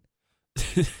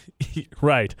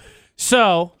 Right.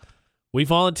 So we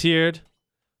volunteered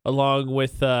along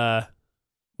with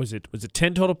was it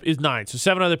 10 total? Is 9. So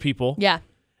 7 other people. Yeah.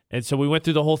 And so we went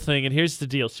through the whole thing, and here's the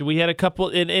deal. So we had a couple,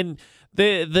 and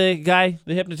the guy,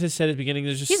 the hypnotist said at the beginning,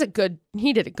 there's just... He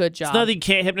did a good job. It's not that you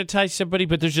can't hypnotize somebody,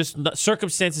 but there's just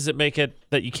circumstances that make it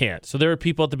that you can't. So there were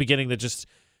people at the beginning that just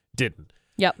didn't.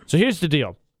 Yep. So here's the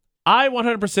deal. I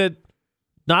 100%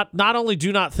 not only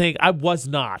do not think, I was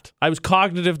not. I was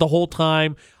cognitive the whole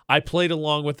time. I played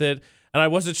along with it, and I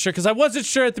wasn't sure, because I wasn't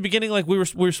sure at the beginning, like we were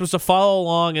supposed to follow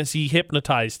along as he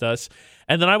hypnotized us.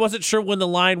 And then I wasn't sure when the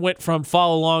line went from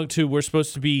follow along to we're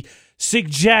supposed to be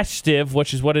suggestive,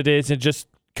 which is what it is, and just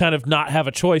kind of not have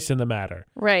a choice in the matter.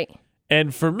 Right.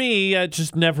 And for me,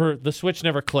 the switch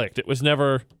never clicked. It was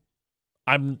never,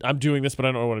 I'm doing this, but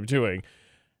I don't know what I'm doing.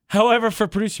 However, for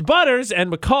producer Butters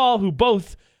and McCall, who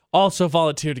both also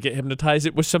volunteered to get hypnotized,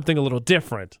 it was something a little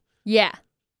different. Yeah.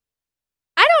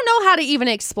 I don't know how to even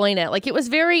explain it. Like, it was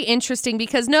very interesting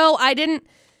because, no, I didn't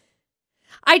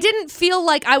feel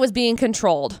like I was being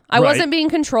controlled. I wasn't being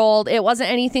controlled. It wasn't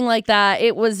anything like that.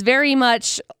 It was very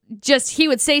much just he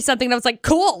would say something and I was like,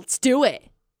 cool, let's do it.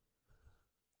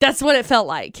 That's what it felt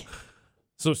like.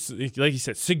 So, like you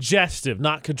said, suggestive,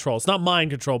 not control. It's not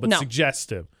mind control, but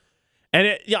suggestive.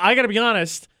 And I got to be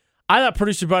honest, I thought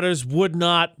producer Butters would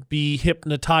not be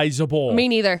hypnotizable. Me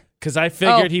neither. Because I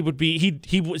figured he would be,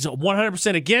 he was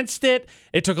 100% against it.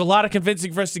 It took a lot of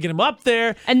convincing for us to get him up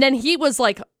there. And then he was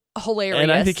like hilarious.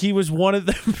 And I think he was one of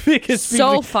the biggest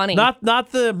so funny. Not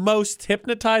the most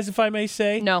hypnotized, if I may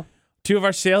say. No. 2 of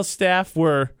our sales staff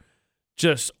were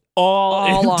just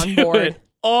all on board. It,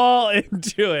 all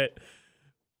into it.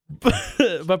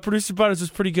 But producer Butters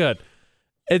was pretty good.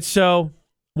 And so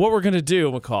what we're going to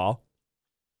do, McCall,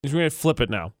 is we're going to flip it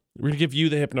now. We're going to give you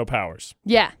the hypno powers.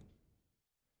 Yeah.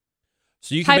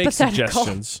 So you can make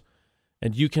suggestions,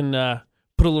 and you can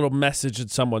put a little message in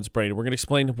someone's brain. We're going to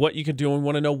explain what you can do, and we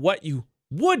want to know what you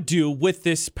would do with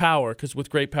this power, because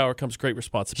with great power comes great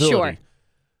responsibility. Sure.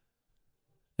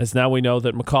 As now we know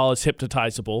that McCall is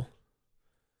hypnotizable.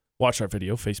 Watch our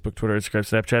video, Facebook, Twitter, Instagram,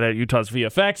 Snapchat at Utah's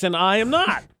VFX, and I am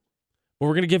not. But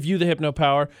we're going to give you the hypno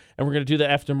power, and we're going to do that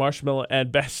after Marshmallow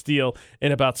and Bastille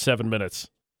in about 7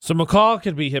 minutes. So McCall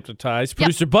could be hypnotized.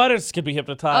 Producer Butters could be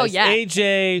hypnotized. Oh, yeah.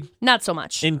 AJ, not so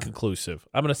much. Inconclusive.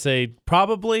 I'm going to say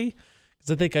probably,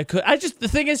 because I think I could. The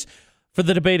thing is, for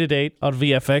the debate date on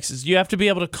VFX, is you have to be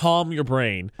able to calm your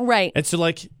brain. Right. And so,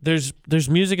 like, there's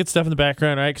music and stuff in the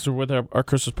background, right? Because we're with our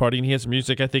Christmas party, and he has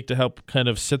music, I think, to help kind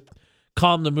of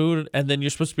calm the mood, and then you're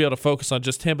supposed to be able to focus on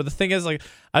just him. But the thing is, like,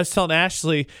 I was telling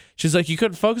Ashley, she's like, you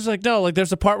couldn't focus? Like, no, like,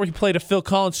 there's a part where he played a Phil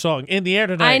Collins song, In the Air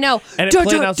Tonight. I know. And it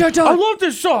played, and I was like, I love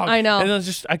this song. I know.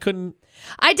 And I couldn't.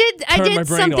 I did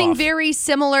something off. very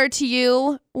similar to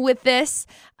you with this.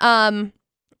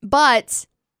 But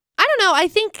I don't know. I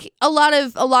think a lot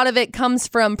of it comes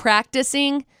from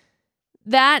practicing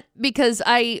that, because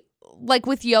like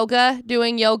with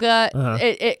doing yoga,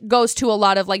 it goes to a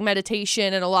lot of like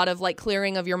meditation and a lot of like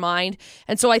clearing of your mind.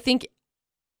 And so I think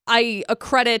I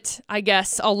accredit, I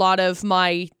guess, a lot of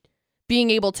my being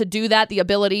able to do that, the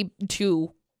ability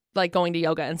to like going to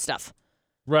yoga and stuff.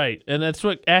 Right. And that's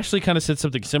what Ashley kind of said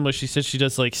something similar. She said she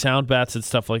does like sound baths and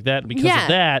stuff like that. And because of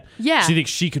that, she thinks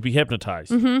she could be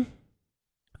hypnotized. Mm-hmm.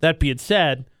 That being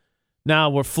said, now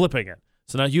we're flipping it.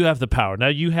 So now you have the power. Now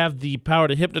you have the power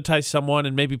to hypnotize someone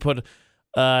and maybe put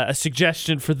a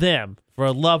suggestion for them, for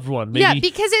a loved one. Maybe. Yeah,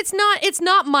 because it's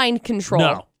not mind control.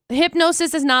 No.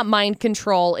 Hypnosis is not mind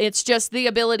control. It's just the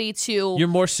ability to... You're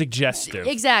more suggestive.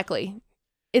 Exactly.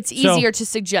 It's easier to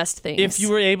suggest things. If you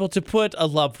were able to put a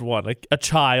loved one, a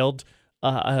child,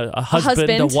 a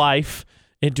husband, a wife,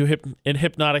 into in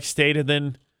hypnotic state, and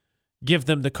then give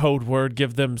them the code word,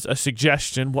 give them a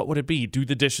suggestion, what would it be? Do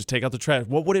the dishes, take out the trash.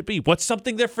 What would it be? What's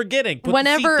something they're forgetting? Put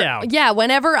the seat down. Yeah,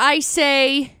 whenever I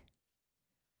say...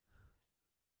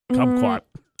 Kumquat.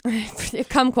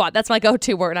 Kumquat. That's my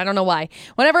go-to word. I don't know why.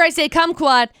 Whenever I say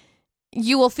kumquat,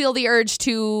 you will feel the urge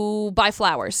to buy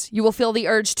flowers. You will feel the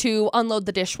urge to unload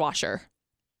the dishwasher.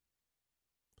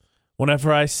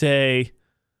 Whenever I say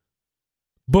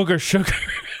booger sugar.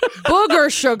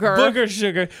 Booger sugar. Booger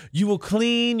sugar. You will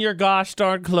clean your gosh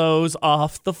darn clothes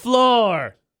off the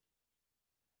floor.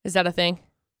 Is that a thing?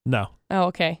 No. Oh,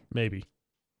 okay. Maybe.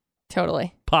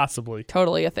 Totally. Possibly.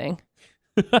 Totally a thing.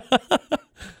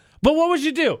 But what would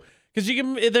you do?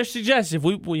 Because they're suggestive.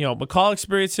 We McCall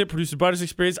experienced it, producer Butters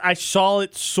experienced it. I saw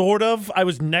it sort of. I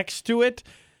was next to it.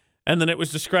 And then it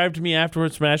was described to me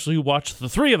afterwards from Ashley, who watched the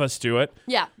three of us do it.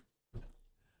 Yeah.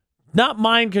 Not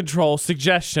mind control,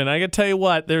 suggestion. I gotta tell you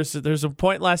what, there's a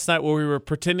point last night where we were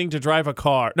pretending to drive a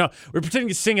car. No, we were pretending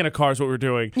to sing in a car is what we were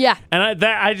doing. Yeah. And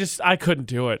I couldn't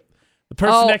do it. The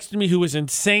person next to me who was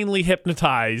insanely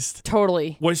hypnotized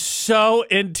Totally. was so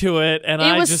into it, and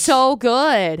It was so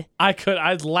good. I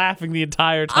was laughing the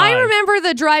entire time. I remember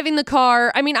the driving the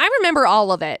car. I mean, I remember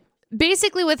all of it.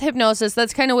 Basically, with hypnosis,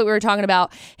 that's kind of what we were talking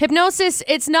about. Hypnosis,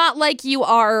 it's not like you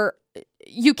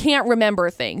can't remember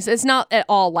things. It's not at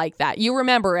all like that. You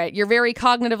remember it. You're very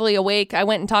cognitively awake. I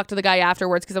went and talked to the guy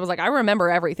afterwards because I was like, I remember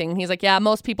everything. And he's like, yeah,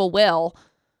 most people will.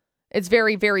 It's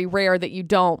very, very rare that you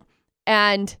don't.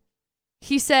 And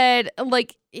he said,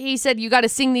 you got to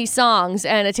sing these songs.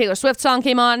 And a Taylor Swift song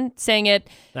came on, sang it.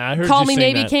 I heard Call you Me sing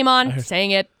Maybe that. came on,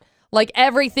 sang it. Like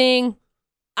everything.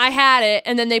 I had it.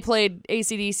 And then they played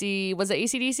AC/DC. Was it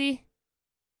AC/DC?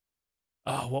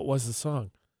 Oh, what was the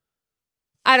song?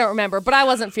 I don't remember, but I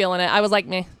wasn't feeling it. I was like,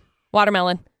 meh,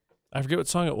 watermelon. I forget what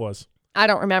song it was. I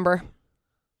don't remember.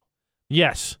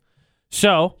 Yes.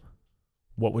 So,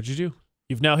 what would you do?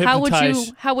 You've now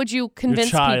hypnotized How would you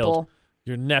convince your child, people?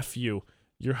 your nephew,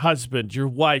 your husband, your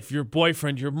wife, your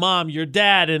boyfriend, your mom, your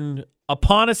dad, and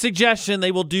upon a suggestion,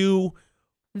 they will do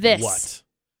This. what?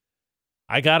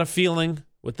 I got a feeling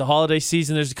with the holiday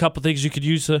season, there's a couple things you could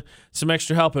use some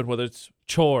extra help in, whether it's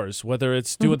chores, whether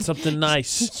it's doing something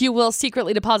nice. You will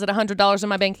secretly deposit $100 in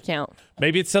my bank account.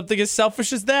 Maybe it's something as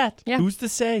selfish as that. Yeah. Who's to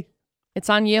say? It's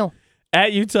on you.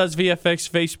 At Utah's VFX,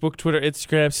 Facebook, Twitter,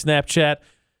 Instagram, Snapchat.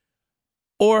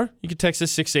 Or you can text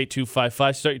us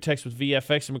 68255. Start your text with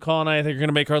VFX and McCall and I think are going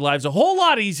to make our lives a whole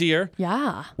lot easier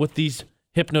Yeah. with these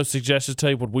hypno suggestions. Tell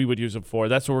you what we would use them for.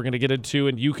 That's what we're going to get into,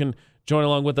 and you can join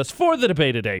along with us for the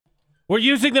debate today. We're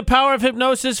using the power of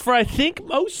hypnosis for, I think,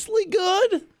 mostly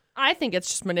good. I think it's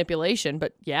just manipulation,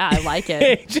 but yeah, I like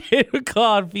it. AJ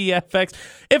McCall on VFX.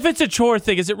 If it's a chore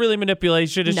thing, is it really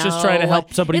manipulation? It's just trying to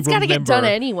help somebody It's got to remember get done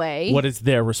anyway. what is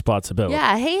their responsibility.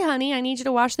 Yeah. Hey, honey, I need you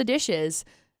to wash the dishes.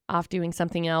 Off doing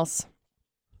something else.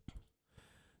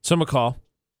 So, McCall,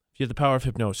 if you have the power of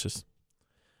hypnosis,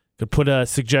 could put a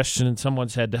suggestion in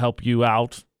someone's head to help you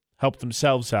out, help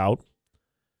themselves out,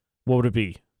 what would it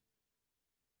be?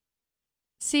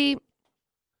 See,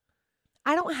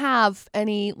 I don't have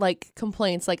any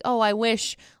complaints oh, I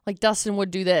wish Dustin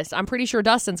would do this. I'm pretty sure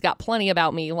Dustin's got plenty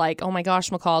about me. Oh my gosh,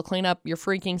 McCall, clean up your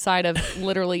freaking side of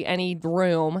literally any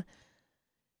room.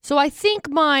 So I think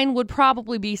mine would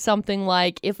probably be something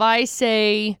like if I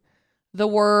say the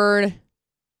word,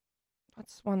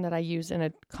 what's one that I use in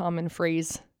a common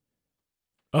phrase?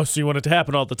 Oh, so you want it to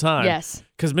happen all the time? Yes.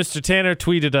 Because Mr. Tanner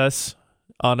tweeted us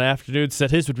on afternoon,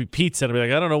 said his would be pizza. And I'd be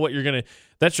like, I don't know what you're going to,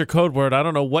 that's your code word. I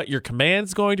don't know what your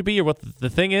command's going to be or what the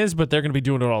thing is, but they're going to be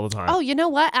doing it all the time. Oh, you know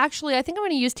what? Actually, I think I'm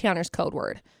going to use Tanner's code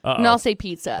word. Uh-oh. And I'll say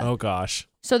pizza. Oh, gosh.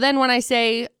 So then when I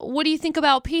say, what do you think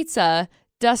about pizza?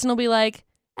 Dustin will be like,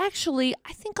 actually,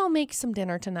 I think I'll make some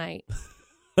dinner tonight.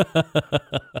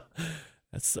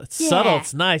 That's subtle.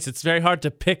 It's nice. It's very hard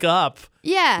to pick up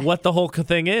what the whole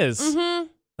thing is. Mm-hmm.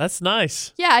 That's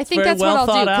nice. Yeah, I think very that's well what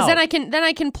I'll do. Because out. then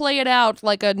I can play it out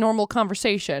like a normal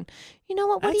conversation. You know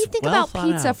what? What do you think about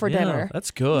pizza out. for Yeah, dinner? That's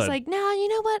good. He's like, no, you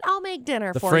know what? I'll make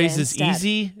dinner the for you phrase is instead.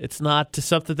 easy. It's not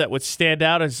something that would stand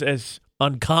out as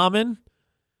uncommon.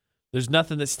 There's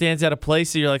nothing that stands out of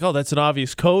place. So you're like, oh, that's an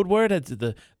obvious code word.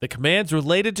 The command's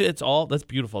related to it's all. That's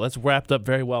beautiful. That's wrapped up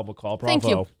very well, McCall. Bravo. Thank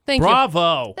you. Thank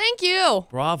Bravo. you. Thank you.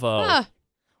 Bravo.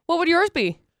 What would yours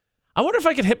be? I wonder if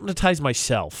I could hypnotize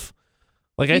myself.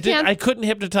 I couldn't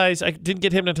hypnotize. I didn't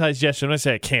get hypnotized yesterday. When I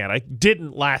say I can't, I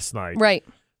didn't last night. Right.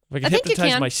 If I could I think you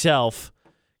hypnotize can. myself,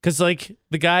 because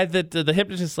the guy that the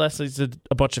hypnotist last night did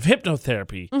a bunch of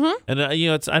hypnotherapy, and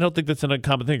I don't think that's an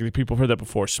uncommon thing. People have heard that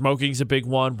before. Smoking's a big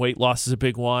one. Weight loss is a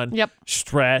big one. Yep.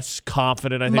 Stress,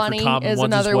 confident. I think Money are common is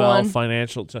ones as another well. one.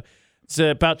 Financial. It's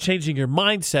about changing your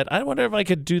mindset. I wonder if I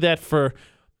could do that for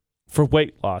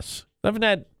weight loss. I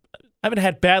haven't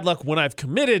had bad luck when I've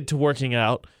committed to working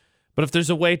out, but if there's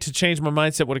a way to change my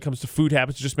mindset when it comes to food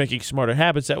habits, just making smarter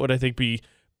habits, that would, I think, be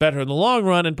better in the long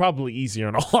run and probably easier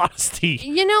in all honesty.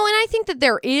 And I think that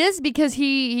there is because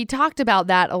he talked about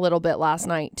that a little bit last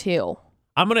night too.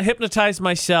 I'm going to hypnotize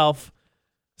myself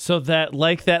so that,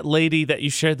 like that lady that you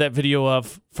shared that video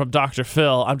of from Dr.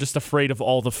 Phil, I'm just afraid of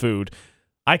all the food.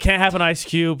 I can't have an ice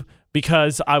cube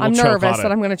because I'm nervous choke on it.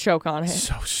 that I'm going to choke on it.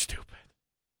 So stupid.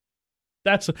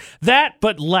 That's that,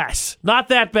 but less. Not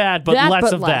that bad, but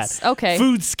less of that. Okay.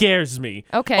 Food scares me.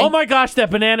 Okay. Oh my gosh, that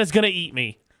banana's going to eat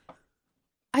me.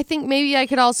 I think maybe I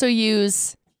could also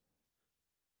use,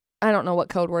 I don't know what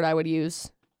code word I would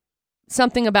use.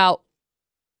 Something about,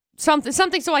 something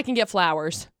so I can get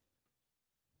flowers.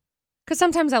 Because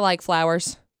sometimes I like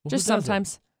flowers. Well, just who doesn't?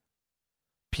 sometimes.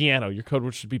 Piano. Your code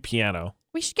word should be piano.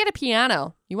 We should get a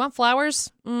piano. You want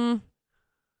flowers?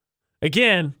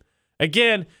 Again,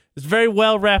 It's very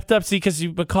well wrapped up. See, because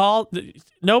McCall,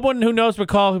 no one who knows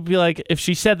McCall would be like, if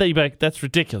she said that, you'd be like, that's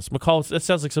ridiculous. McCall, that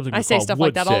sounds like something McCall I say stuff would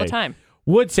like that say. all the time.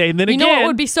 Would say, and then You again. know what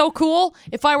would be so cool?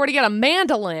 If I were to get a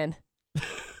mandolin.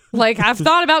 Like, I've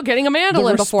thought about getting a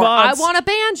mandolin before. I want a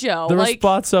banjo. The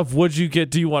response of, would you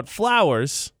get, do you want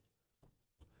flowers?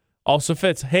 Also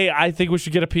fits. Hey, I think we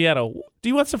should get a piano. Do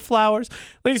you want some flowers?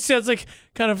 Like, it sounds like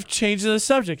kind of changing the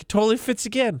subject. It totally fits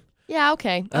again. Yeah,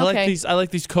 okay. I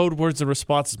like these code words and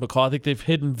responses, McCall. I think they've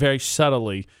hidden very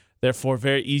subtly, therefore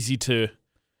very easy to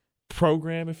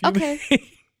program, if you may.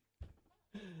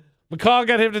 McCall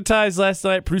got hypnotized last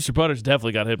night. Producer Butters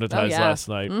definitely got hypnotized last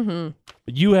night. Mm-hmm.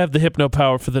 You have the hypno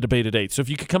power for the debate at 8. So if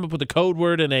you could come up with a code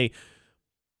word and a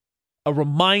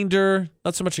reminder,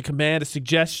 not so much a command, a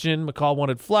suggestion. McCall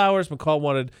wanted flowers. McCall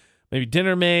wanted maybe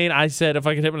dinner maid. I said if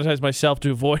I could hypnotize myself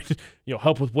to avoid,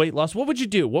 help with weight loss, what would you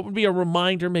do? What would be a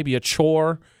reminder, maybe a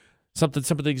chore,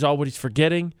 something's always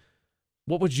forgetting?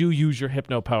 What would you use your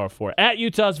hypno power for? At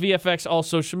Utah's VFX, all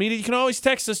social media. You can always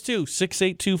text us too,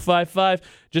 68255.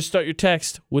 Just start your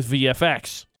text with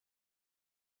VFX.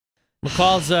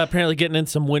 McCall's apparently getting in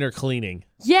some winter cleaning.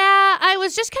 Yeah, I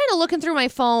was just kind of looking through my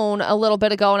phone a little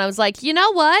bit ago, and I was like, you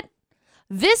know what?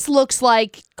 This looks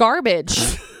like garbage.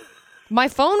 My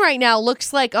phone right now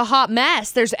looks like a hot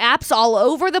mess. There's apps all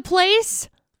over the place.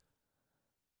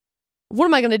 What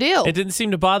am I going to do? It didn't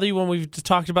seem to bother you when we've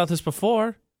talked about this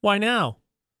before. Why now?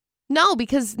 No,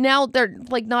 because now they're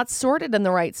like not sorted in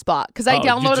the right spot. Because I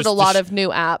downloaded a lot of new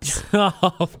apps.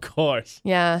 Of course.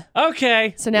 Yeah.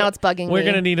 Okay. So now it's bugging me. We're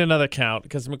going to need another count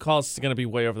because McCall's going to be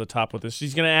way over the top with this.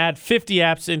 She's going to add 50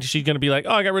 apps and she's going to be like,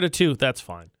 oh, I got rid of 2. That's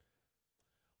fine.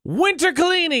 Winter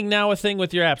cleaning, now a thing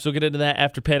with your apps. We'll get into that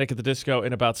after Panic at the Disco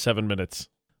in about 7 minutes.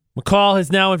 McCall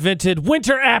has now invented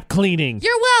winter app cleaning.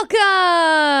 You're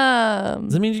welcome.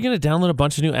 Does that mean you're going to download a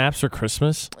bunch of new apps for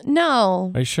Christmas?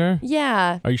 No. Are you sure?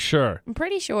 Yeah. Are you sure? I'm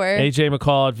pretty sure. AJ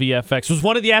McCall at VFX. Was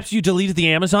one of the apps you deleted the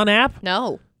Amazon app?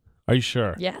 No. Are you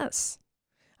sure? Yes.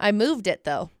 I moved it,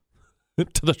 though.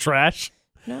 To the trash?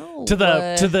 No. To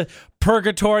the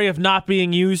purgatory of not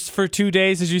being used for 2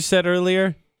 days, as you said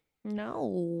earlier?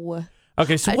 No.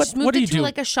 Okay, so I just moved what do it you to do?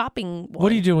 like a shopping one.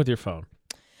 What are you doing with your phone?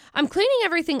 I'm cleaning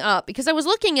everything up because I was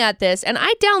looking at this and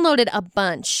I downloaded a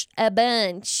bunch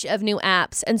of new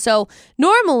apps. And so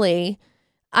normally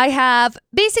I have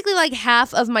basically like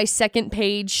half of my second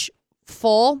page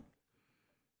full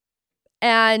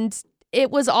and it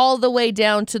was all the way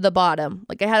down to the bottom.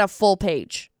 Like I had a full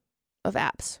page of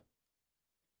apps.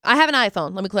 I have an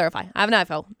iPhone. Let me clarify. I have an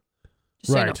iPhone.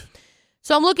 Just so you know.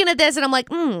 So I'm looking at this and I'm like,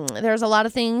 there's a lot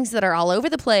of things that are all over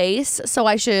the place. So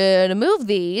I should move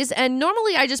these. And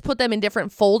normally I just put them in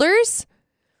different folders.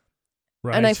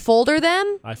 Right. And I folder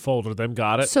them. I folder them.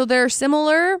 Got it. So they're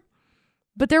similar.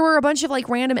 But there were a bunch of like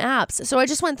random apps. So I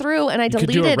just went through and I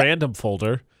deleted. You could do a random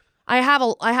folder. I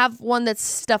have one that's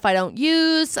stuff I don't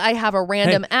use. I have a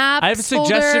random app. I have a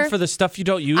suggestion for the stuff you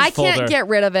don't use folder. I can't get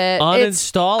rid of it.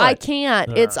 Uninstall it. I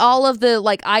can't. It's all of the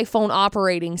like iPhone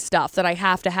operating stuff that I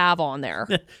have to have on there.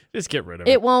 Just get rid of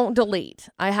it. It won't delete.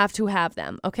 I have to have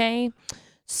them. Okay.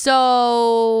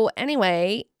 So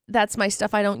anyway, that's my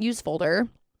stuff I don't use folder.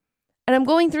 And I'm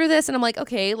going through this and I'm like,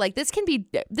 okay, like this can be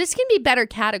better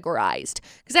categorized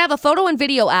because I have a photo and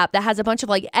video app that has a bunch of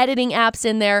like editing apps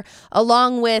in there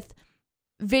along with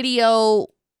video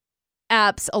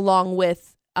apps along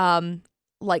with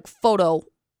like photo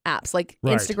apps like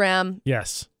Instagram,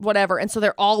 yes, whatever. And so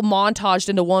they're all montaged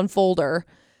into one folder.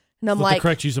 And I'm like, the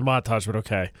correct use of montage, but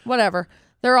okay. Whatever.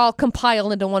 They're all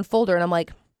compiled into one folder and I'm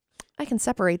like, I can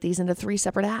separate these into 3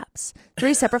 separate apps,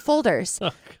 3 separate folders.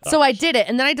 So I did it,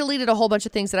 and then I deleted a whole bunch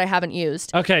of things that I haven't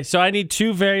used. Okay, so I need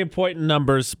 2 very important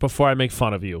numbers before I make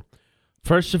fun of you.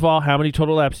 First of all, how many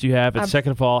total apps do you have? And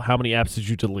second of all, how many apps did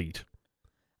you delete?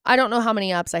 I don't know how many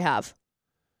apps I have.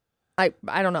 I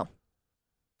don't know.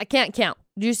 I can't count.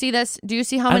 Do you see this? Do you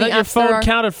see how many apps there are? I thought your phone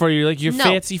counted for you, like your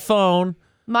fancy phone.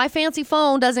 My fancy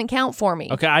phone doesn't count for me.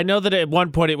 Okay, I know that at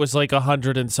one point it was like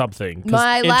 100 and something.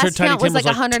 My last count was like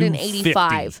 185.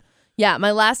 185. Yeah,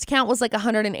 my last count was like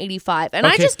 185. And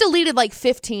I just deleted like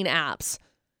 15 apps.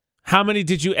 How many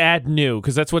did you add new?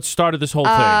 Because that's what started this whole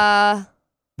thing.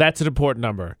 That's an important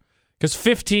number. Because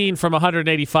 15 from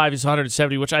 185 is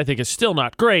 170, which I think is still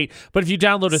not great. But if you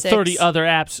downloaded 6. 30 other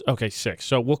apps, okay, 6.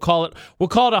 So we'll call it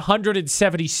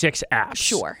 176 apps.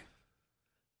 Sure.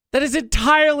 That is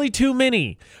entirely too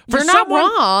many. You're not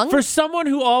wrong. For someone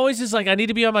who always is like, I need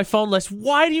to be on my phone list,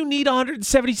 why do you need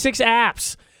 176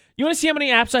 apps? You want to see how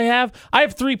many apps I have? I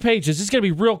have 3 pages. This is going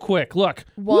to be real quick. Look.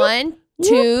 1,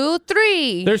 2,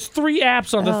 3. There's 3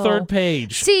 apps on the 3rd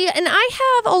page. See, and I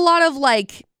have a lot of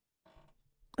like,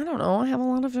 I don't know. I have a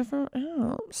lot of different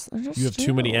apps. You have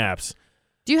too many apps.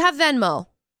 Do you have Venmo?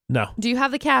 No. Do you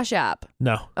have the Cash App?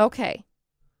 No. Okay.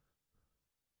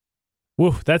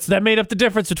 Woo, that made up the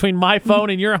difference between my phone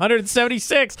and your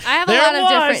 176. I have a lot of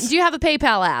different. Do you have a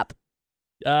PayPal app?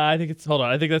 I think it's, hold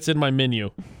on. I think that's in my menu.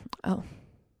 Oh.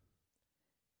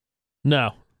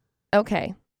 No.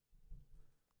 Okay.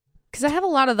 Because I have a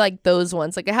lot of like those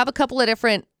ones. Like I have a couple of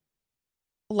different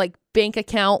like bank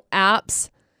account apps.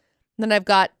 And then I've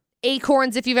got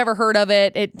Acorns, if you've ever heard of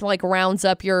it. It like rounds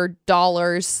up your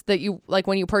dollars that you like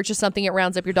when you purchase something. It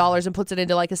rounds up your dollars and puts it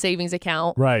into like a savings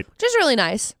account. Right. Which is really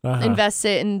nice. Invests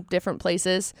it in different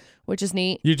places, which is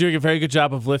neat. You're doing a very good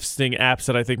job of listing apps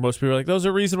that I think most people are like, those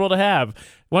are reasonable to have.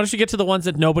 Why don't you get to the ones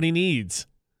that nobody needs?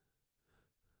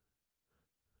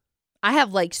 I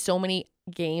have like so many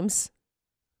games.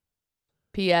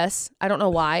 P.S. I don't know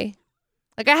why.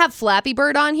 Like I have Flappy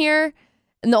Bird on here.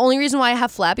 And the only reason why I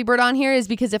have Flappy Bird on here is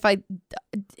because if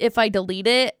I delete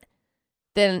it,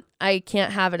 then I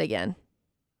can't have it again.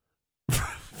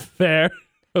 Fair.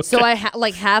 Okay. So I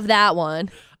have that one.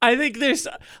 I think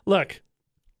look,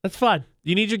 that's fine.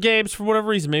 You need your games for whatever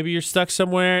reason. Maybe you're stuck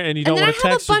somewhere and you don't want to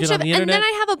text or get on the internet. And then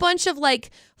I have a bunch of like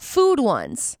food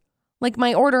ones, like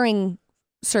my ordering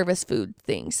service food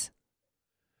things.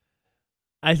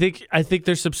 I think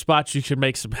there's some spots you should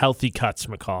make some healthy cuts,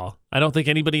 McCall. I don't think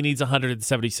anybody needs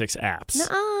 176 apps.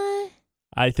 Nuh-uh.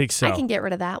 I think so. I can get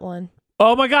rid of that one.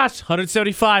 Oh my gosh,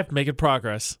 175, making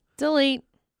progress. Delete.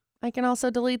 I can also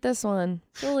delete this one.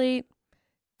 Delete.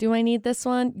 Do I need this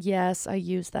one? Yes, I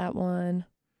use that one.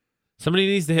 Somebody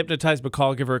needs to hypnotize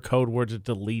McCall, give her a code word to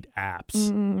delete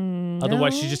apps.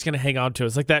 Otherwise, she's just going to hang on to it.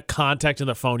 It's like that contact in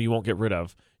the phone you won't get rid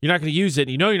of. You're not going to use it.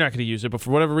 You know you're not going to use it, but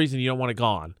for whatever reason, you don't want it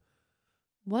gone.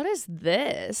 What is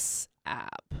this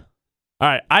app? All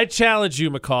right. I challenge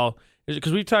you, McCall,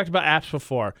 because we've talked about apps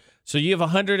before. So you have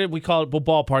 100, we call it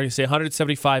ballpark, you say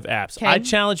 175 apps. Okay. I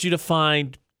challenge you to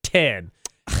find 10.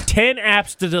 10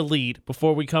 apps to delete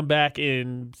before we come back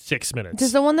in 6 minutes.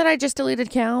 Does the one that I just deleted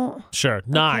count? Sure.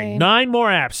 9. Okay. 9 more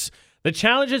apps. The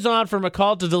challenge is on for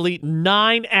McCall to delete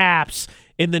 9 apps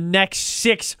in the next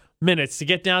 6 minutes to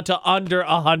get down to under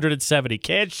 170.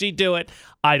 Can she do it?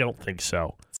 I don't think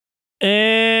so.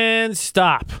 And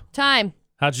stop. Time.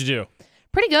 How'd you do?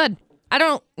 Pretty good. I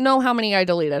don't know how many I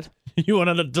deleted. You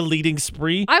went on a deleting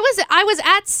spree? I was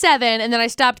at 7 and then I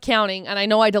stopped counting and I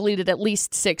know I deleted at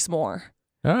least 6 more.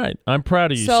 All right. I'm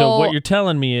proud of you. So what you're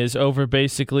telling me is over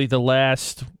basically the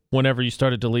last, whenever you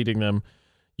started deleting them,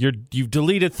 you've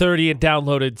deleted 30 and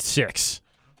downloaded 6.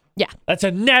 Yeah. That's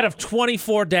a net of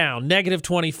 24 down, negative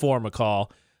 24, McCall.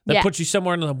 That puts you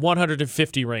somewhere in the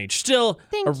 150 range. Still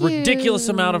ridiculous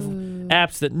amount of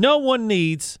apps that no one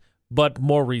needs, but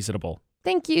more reasonable.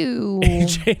 Thank you.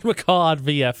 AJ McCall on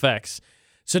VFX.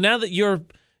 So now that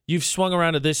you've swung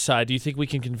around to this side, do you think we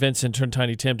can convince Intern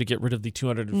Tiny Tim to get rid of the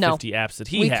 250 apps that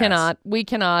he has? We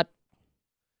cannot.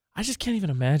 I just can't even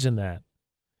imagine that.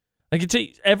 I can tell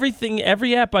you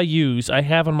every app I use, I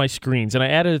have on my screens, and I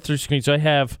added it through screens. So I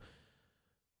have,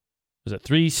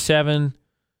 3, 7,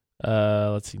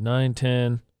 let's see, 9,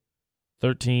 10,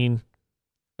 13,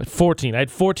 14. I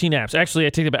had 14 apps. Actually,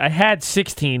 I take it back. I had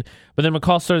 16, but then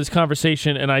McCall started this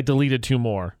conversation, and I deleted 2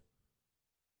 more.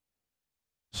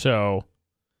 So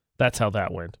that's how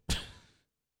that went.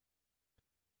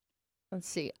 Let's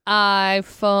see.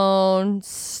 iPhone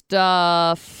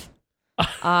stuff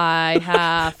I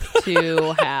have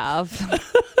to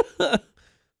have.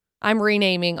 I'm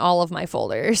renaming all of my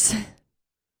folders.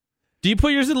 Do you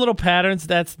put yours in little patterns?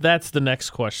 That's the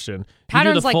next question. Patterns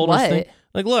you do the like folders what? thing?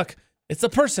 Like, look, it's a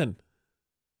person.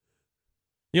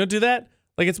 You don't do that?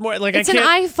 Like, it's more like it's an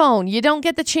iPhone. You don't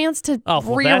get the chance to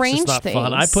rearrange that's just not things.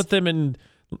 fun. I put them in,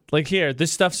 like, here,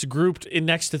 this stuff's grouped in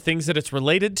next to things that it's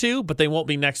related to, but they won't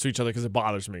be next to each other because it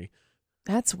bothers me.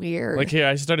 That's weird. Like, here,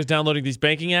 I started downloading these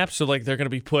banking apps, so, like, they're going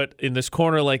to be put in this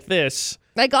corner like this.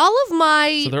 Like, all of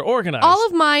my... So they're organized. All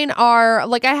of mine are,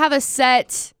 like, I have a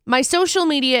set... My social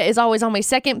media is always on my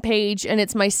second page, and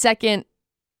it's my second,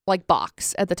 like,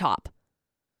 box at the top.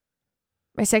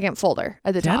 My second folder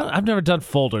at the top. I've never done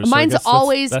folders. Mine's so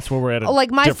always... That's where we're at like,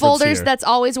 my folders, here. that's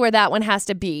always where that one has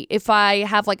to be. If I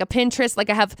have, like, a Pinterest, like,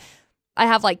 I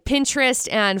have like,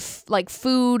 Pinterest and, like,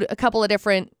 food, a couple of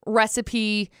different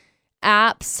recipe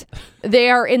apps. They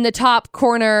are in the top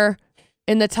corner,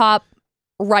 in the top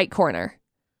right corner.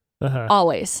 Uh-huh.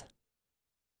 Always.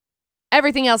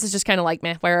 Everything else is just kind of like,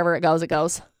 meh, wherever it goes, it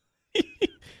goes.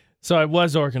 So I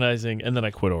was organizing, and then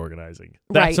I quit organizing.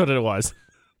 That's what it was.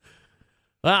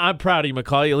 Well, I'm proud of you,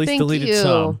 McCall. You at least deleted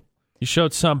some. You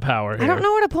showed some power here. I don't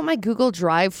know where to put my Google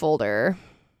Drive folder.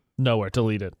 Nowhere.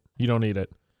 Delete it. You don't need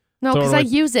it. No, because I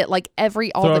use it like all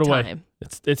Throw the it away. time.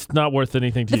 It's not worth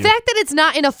anything to The you. fact that it's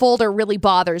not in a folder really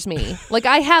bothers me. Like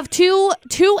I have two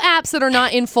apps that are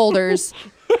not in folders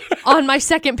on my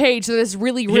second page that is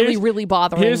really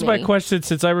bothering me. Here's my question,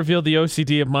 since I revealed the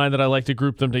OCD of mine that I like to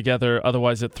group them together,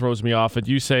 otherwise it throws me off, and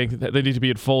you saying that they need to be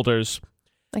in folders.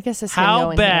 I guess it's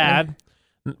How bad?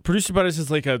 Producer Butters is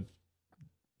like a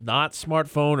not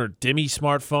smartphone or dimmy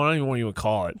smartphone. I don't even know what you would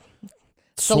call it.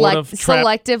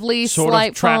 Selectively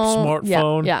slight trap phone.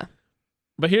 smartphone. Yeah.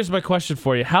 But here's my question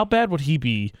for you: how bad would he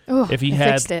be if he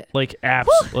had like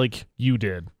apps like you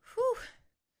did? Whew.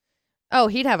 Oh,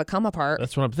 he'd have a come apart.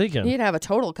 That's what I'm thinking. He'd have a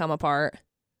total come apart.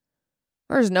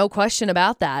 There's no question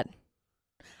about that.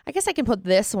 I guess I can put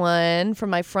this one from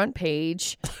my front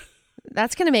page.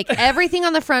 That's going to make everything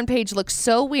on the front page look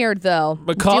so weird, though.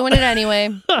 McCall- I'm doing it anyway.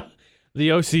 The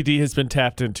OCD has been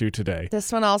tapped into today.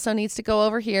 This one also needs to go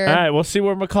over here. All right, we'll see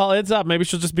where McCall ends up. Maybe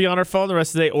she'll just be on her phone the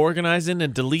rest of the day organizing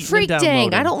and deleting and downloading.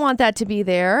 Dang, I don't want that to be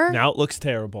there. Now it looks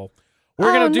terrible.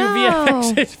 We're going to do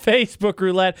VFX's Facebook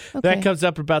roulette. Okay. That comes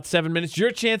up in about 7 minutes.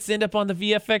 Your chance to end up on the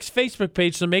VFX Facebook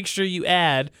page, so make sure you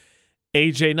add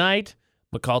AJ Knight,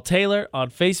 McCall Taylor on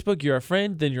Facebook. You're a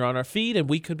friend, then you're on our feed, and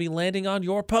we could be landing on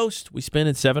your post. We spin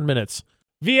in 7 minutes.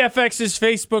 VFX's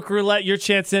Facebook roulette. Your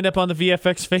chance to end up on the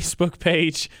VFX Facebook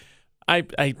page.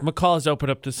 McCall has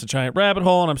opened up this giant rabbit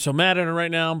hole, and I'm so mad at her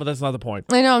right now, but that's not the point.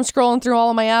 I know, I'm scrolling through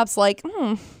all of my apps like,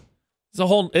 It's a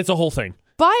whole thing.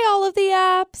 buy all of the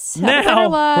apps. Have a better Now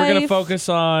life. we're going to focus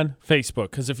on Facebook,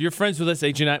 because if you're friends with us,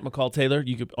 AJ Knight, McCall Taylor,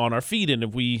 you could on our feed, and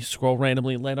if we scroll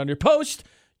randomly and land on your post,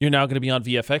 you're now going to be on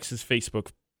VFX's Facebook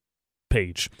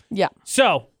page. Yeah.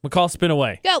 So, McCall, spin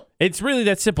away. Go. It's really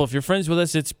that simple. If you're friends with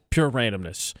us, it's pure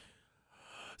randomness.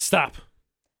 Stop.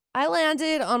 I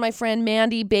landed on my friend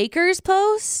Mandy Baker's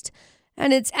post,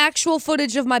 and it's actual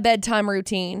footage of my bedtime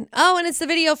routine. Oh, and it's the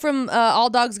video from All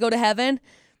Dogs Go to Heaven,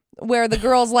 where the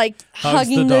girl's like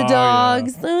hugging the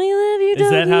dogs. Yeah. I love you,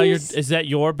 doggies. Is that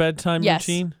your bedtime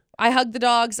routine? I hug the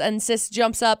dogs, and Sis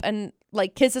jumps up and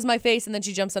like kisses my face, and then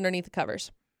she jumps underneath the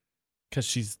covers. Because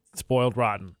she's spoiled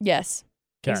rotten. Yes.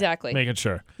 'Kay. Exactly. Making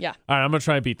sure. Yeah. All right, I'm going to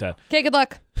try and beat that. Okay, good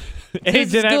luck.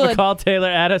 AJ Knight, McCall Taylor,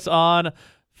 add us on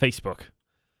Facebook.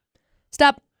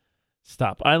 Stop.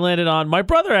 I landed on my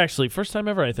brother, actually. First time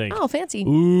ever, I think. Oh, fancy.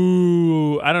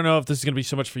 Ooh. I don't know if this is going to be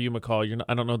so much for you, McCall.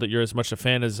 I don't know that you're as much a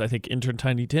fan as I think intern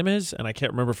Tiny Tim is, and I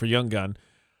can't remember for Young Gun.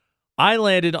 I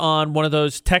landed on one of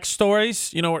those text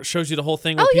stories, where it shows you the whole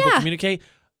thing where people communicate.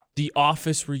 The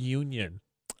Office reunion.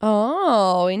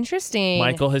 Oh, interesting.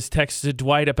 Michael has texted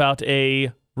Dwight about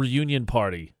a reunion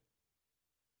party.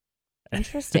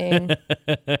 Interesting.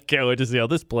 Can't wait to see how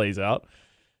this plays out.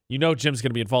 Jim's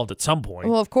going to be involved at some point.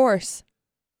 Well, of course.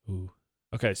 Ooh.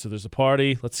 Okay, so there's a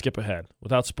party. Let's skip ahead.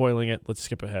 Without spoiling it, let's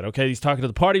skip ahead. Okay, he's talking to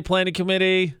the party planning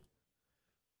committee.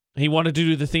 He wanted to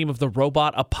do the theme of the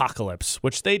robot apocalypse,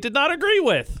 which they did not agree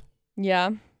with.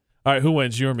 Yeah. All right, who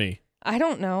wins, you or me? I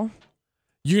don't know.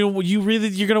 You're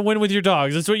gonna win with your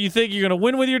dogs. That's what you think. You're gonna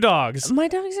win with your dogs. My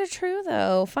dogs are true,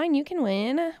 though. Fine, you can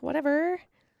win. Whatever.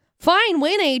 Fine,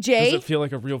 win, AJ. Does it feel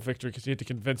like a real victory because you had to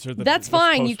convince her that that's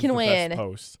fine? You can win.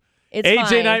 Post. It's AJ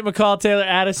fine. Knight, McCall Taylor,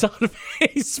 add us on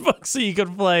Facebook so you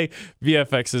can play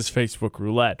VFX's Facebook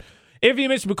roulette. If you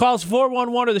missed McCall's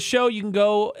 411 or the show, you can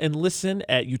go and listen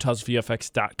at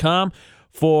utahsvfx.com.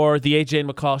 For the AJ and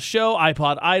McCall show,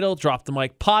 iPod Idol, Drop the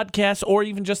Mic podcast, or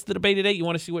even just the debate at 8, you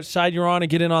want to see which side you're on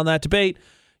and get in on that debate,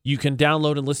 you can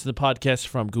download and listen to the podcast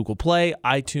from Google Play,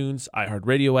 iTunes,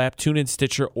 iHeartRadio app, TuneIn,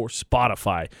 Stitcher, or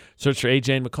Spotify. Search for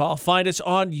AJ and McCall. Find us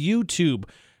on YouTube.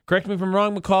 Correct me if I'm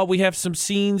wrong, McCall, we have some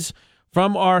scenes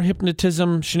from our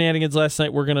hypnotism shenanigans last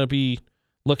night we're going to be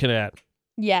looking at.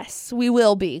 Yes, we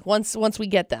will be once we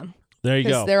get them. There you go.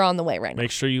 Because they're on the way right now.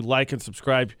 Make sure you like and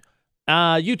subscribe.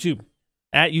 YouTube.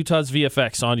 At Utah's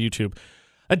VFX on YouTube.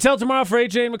 Until tomorrow, for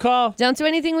AJ and McCall. Don't do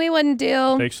anything we wouldn't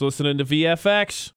do. Thanks for listening to VFX.